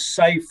 but in a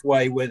safe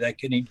way where they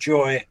can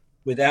enjoy it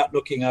without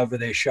looking over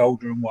their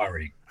shoulder and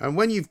worrying. And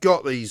when you've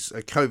got these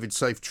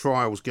COVID-safe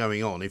trials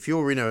going on, if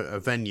you're in a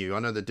venue, I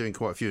know they're doing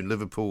quite a few in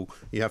Liverpool,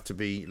 you have to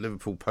be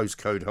Liverpool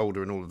postcode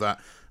holder and all of that.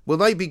 Will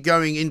they be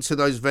going into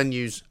those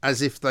venues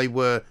as if they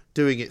were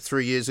doing it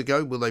 3 years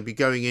ago? Will they be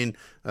going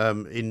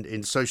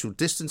in social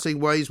distancing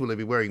ways? Will they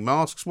be wearing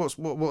masks? What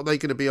are they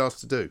going to be asked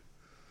to do?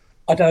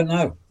 I don't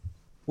know.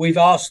 We've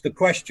asked the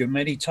question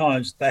many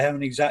times. They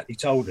haven't exactly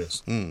told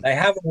us. They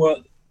haven't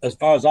worked, as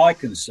far as I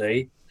can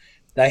see,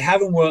 they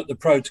haven't worked the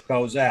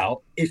protocols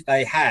out. If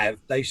they have,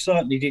 they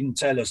certainly didn't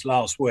tell us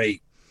last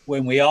week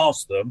when we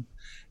asked them.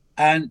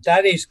 And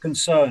that is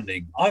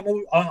concerning.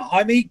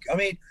 I'm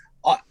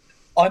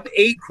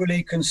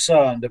equally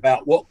concerned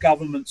about what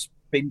government's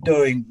been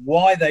doing,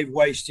 why they've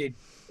wasted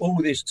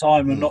all this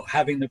time and not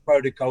having the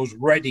protocols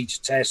ready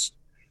to test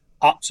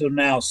up till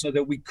now so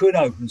that we could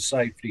open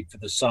safely for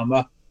the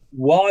summer,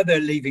 why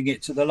they're leaving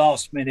it to the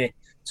last minute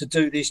to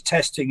do this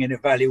testing and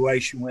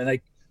evaluation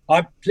when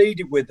I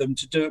pleaded with them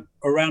to do it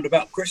around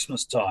about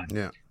Christmas time,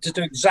 to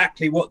do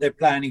exactly what they're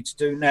planning to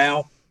do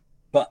now,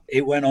 but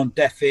it went on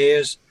deaf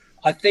ears.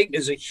 I think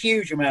there's a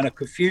huge amount of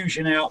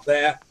confusion out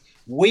there.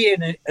 We,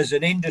 as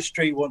an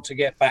industry, want to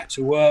get back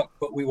to work,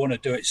 but we want to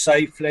do it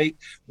safely.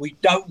 We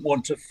don't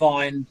want to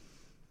find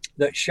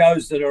that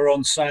shows that are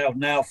on sale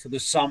now for the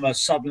summer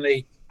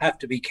suddenly have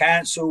to be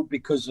cancelled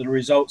because of the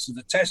results of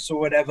the tests or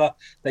whatever.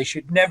 They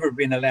should never have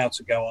been allowed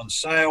to go on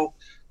sale.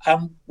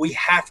 We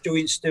have to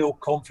instill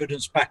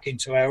confidence back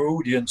into our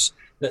audience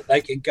that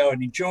they can go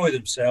and enjoy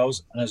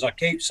themselves. And as I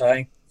keep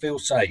saying, feel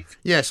safe.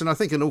 Yes, and I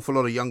think an awful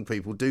lot of young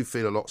people do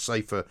feel a lot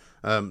safer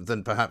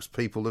than perhaps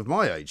people of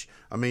my age.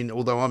 I mean,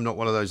 although I'm not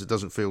one of those that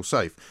doesn't feel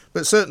safe.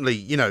 But certainly,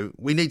 you know,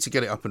 we need to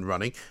get it up and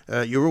running.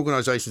 Your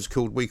organisation's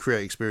called We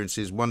Create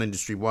Experiences, One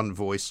Industry, One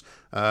Voice.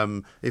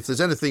 If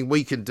there's anything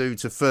we can do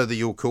to further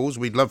your cause,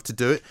 we'd love to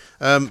do it.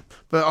 But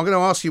I'm going to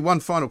ask you one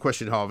final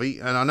question, Harvey,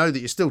 and I know that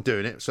you're still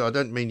doing it, so I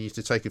don't mean you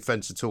to take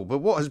offence at all. But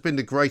what has been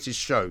the greatest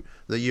show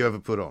that you ever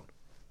put on?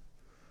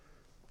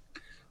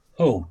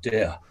 Oh,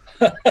 dear.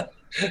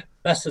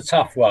 That's a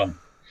tough one.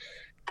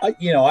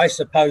 I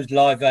suppose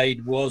Live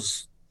Aid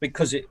was,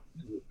 because it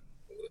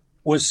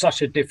was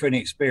such a different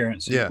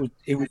experience. Yeah.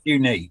 It was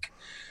unique.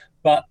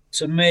 But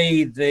to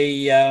me,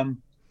 the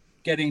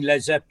getting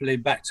Led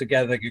Zeppelin back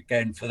together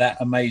again for that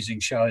amazing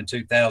show in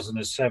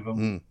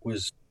 2007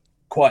 was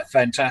quite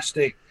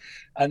fantastic.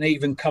 And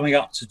even coming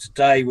up to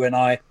today, when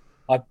I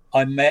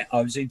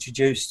was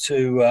introduced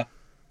to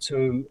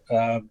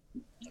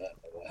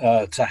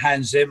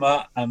Hans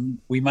Zimmer, and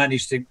we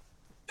managed to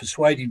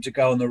persuade him to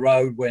go on the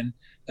road when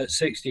at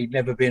 60 he'd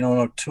never been on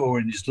a tour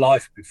in his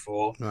life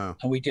before. Wow.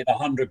 And we did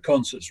 100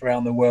 concerts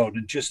around the world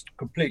and just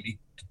completely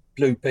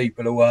blew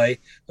people away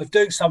of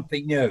doing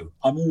something new.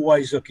 I'm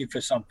always looking for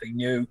something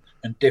new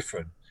and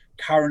different.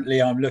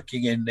 Currently I'm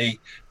looking in the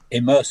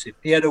immersive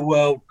theatre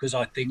world because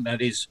I think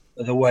that is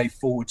the way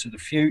forward to the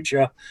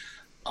future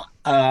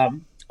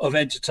of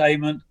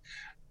entertainment.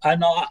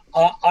 And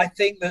I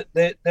think that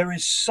there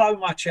is so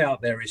much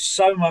out there, is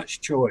so much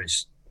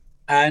choice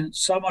and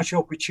so much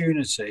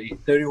opportunity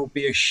that it will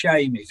be a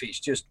shame if it's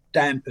just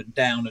dampened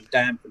down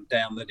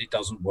that it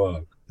doesn't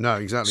work. No,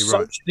 exactly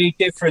right. Socially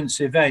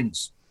different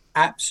events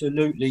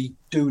absolutely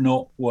do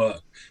not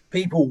work.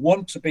 People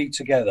want to be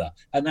together,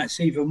 and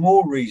that's even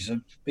more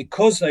reason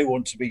because they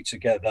want to be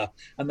together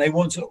and they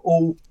want to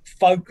all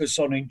focus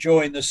on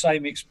enjoying the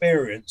same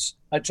experience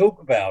and talk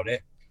about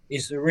it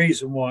is the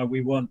reason why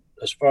we want,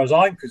 as far as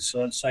I'm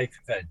concerned, safe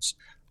events.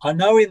 I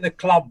know in the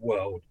club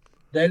world,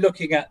 they're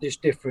looking at this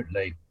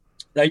differently.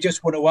 They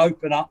just want to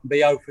open up and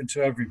be open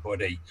to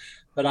everybody.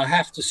 But I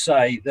have to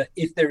say that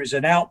if there is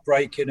an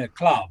outbreak in a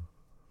club,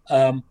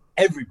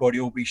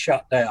 everybody will be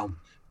shut down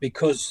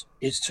because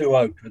it's too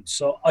open.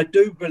 So I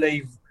do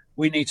believe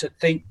we need to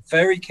think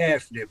very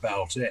carefully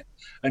about it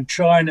and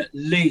try and at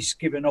least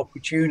give an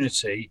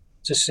opportunity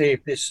to see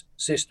if this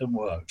system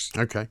works.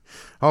 Okay.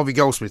 Harvey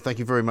Goldsmith, thank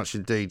you very much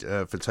indeed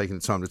for taking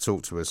the time to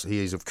talk to us. He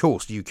is, of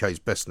course, UK's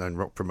best-known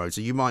rock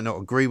promoter. You might not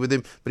agree with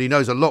him, but he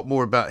knows a lot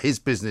more about his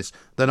business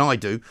than I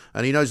do,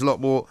 and he knows a lot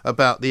more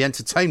about the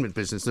entertainment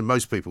business than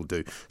most people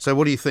do. So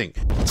what do you think?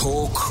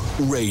 Talk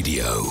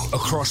Radio.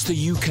 Across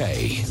the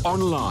UK,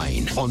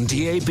 online, on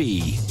DAB,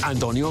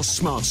 and on your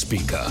smart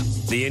speaker.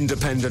 The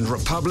Independent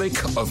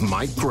Republic of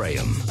Mike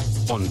Graham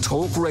on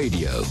Talk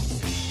Radio.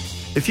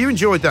 If you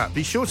enjoyed that,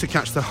 be sure to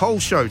catch the whole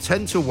show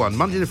 10 till 1,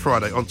 Monday to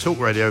Friday on Talk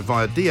Radio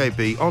via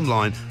DAB,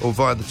 online or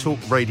via the Talk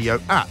Radio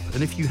app.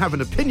 And if you have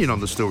an opinion on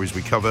the stories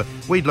we cover,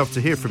 we'd love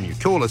to hear from you.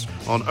 Call us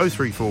on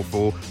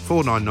 0344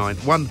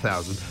 499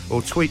 1000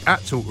 or tweet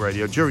at Talk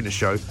Radio during the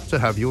show to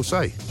have your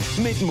say.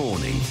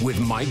 Mid-morning with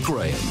Mike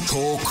Graham.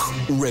 Talk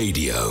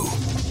Radio.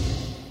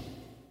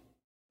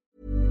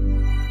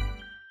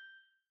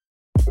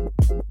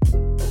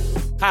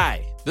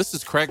 Hi, this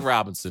is Craig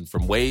Robinson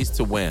from Ways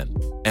to Win,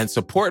 and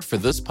support for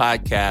this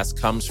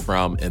podcast comes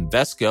from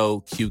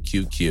Invesco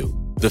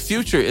QQQ. The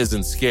future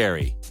isn't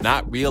scary.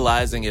 Not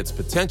realizing its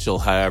potential,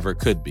 however,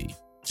 could be.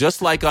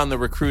 Just like on the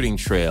recruiting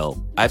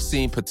trail, I've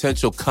seen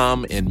potential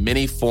come in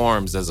many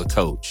forms as a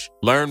coach.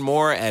 Learn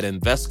more at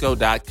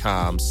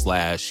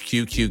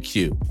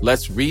Invesco.com/QQQ.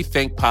 Let's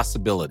rethink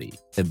possibility.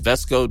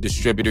 Invesco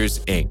Distributors,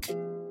 Inc.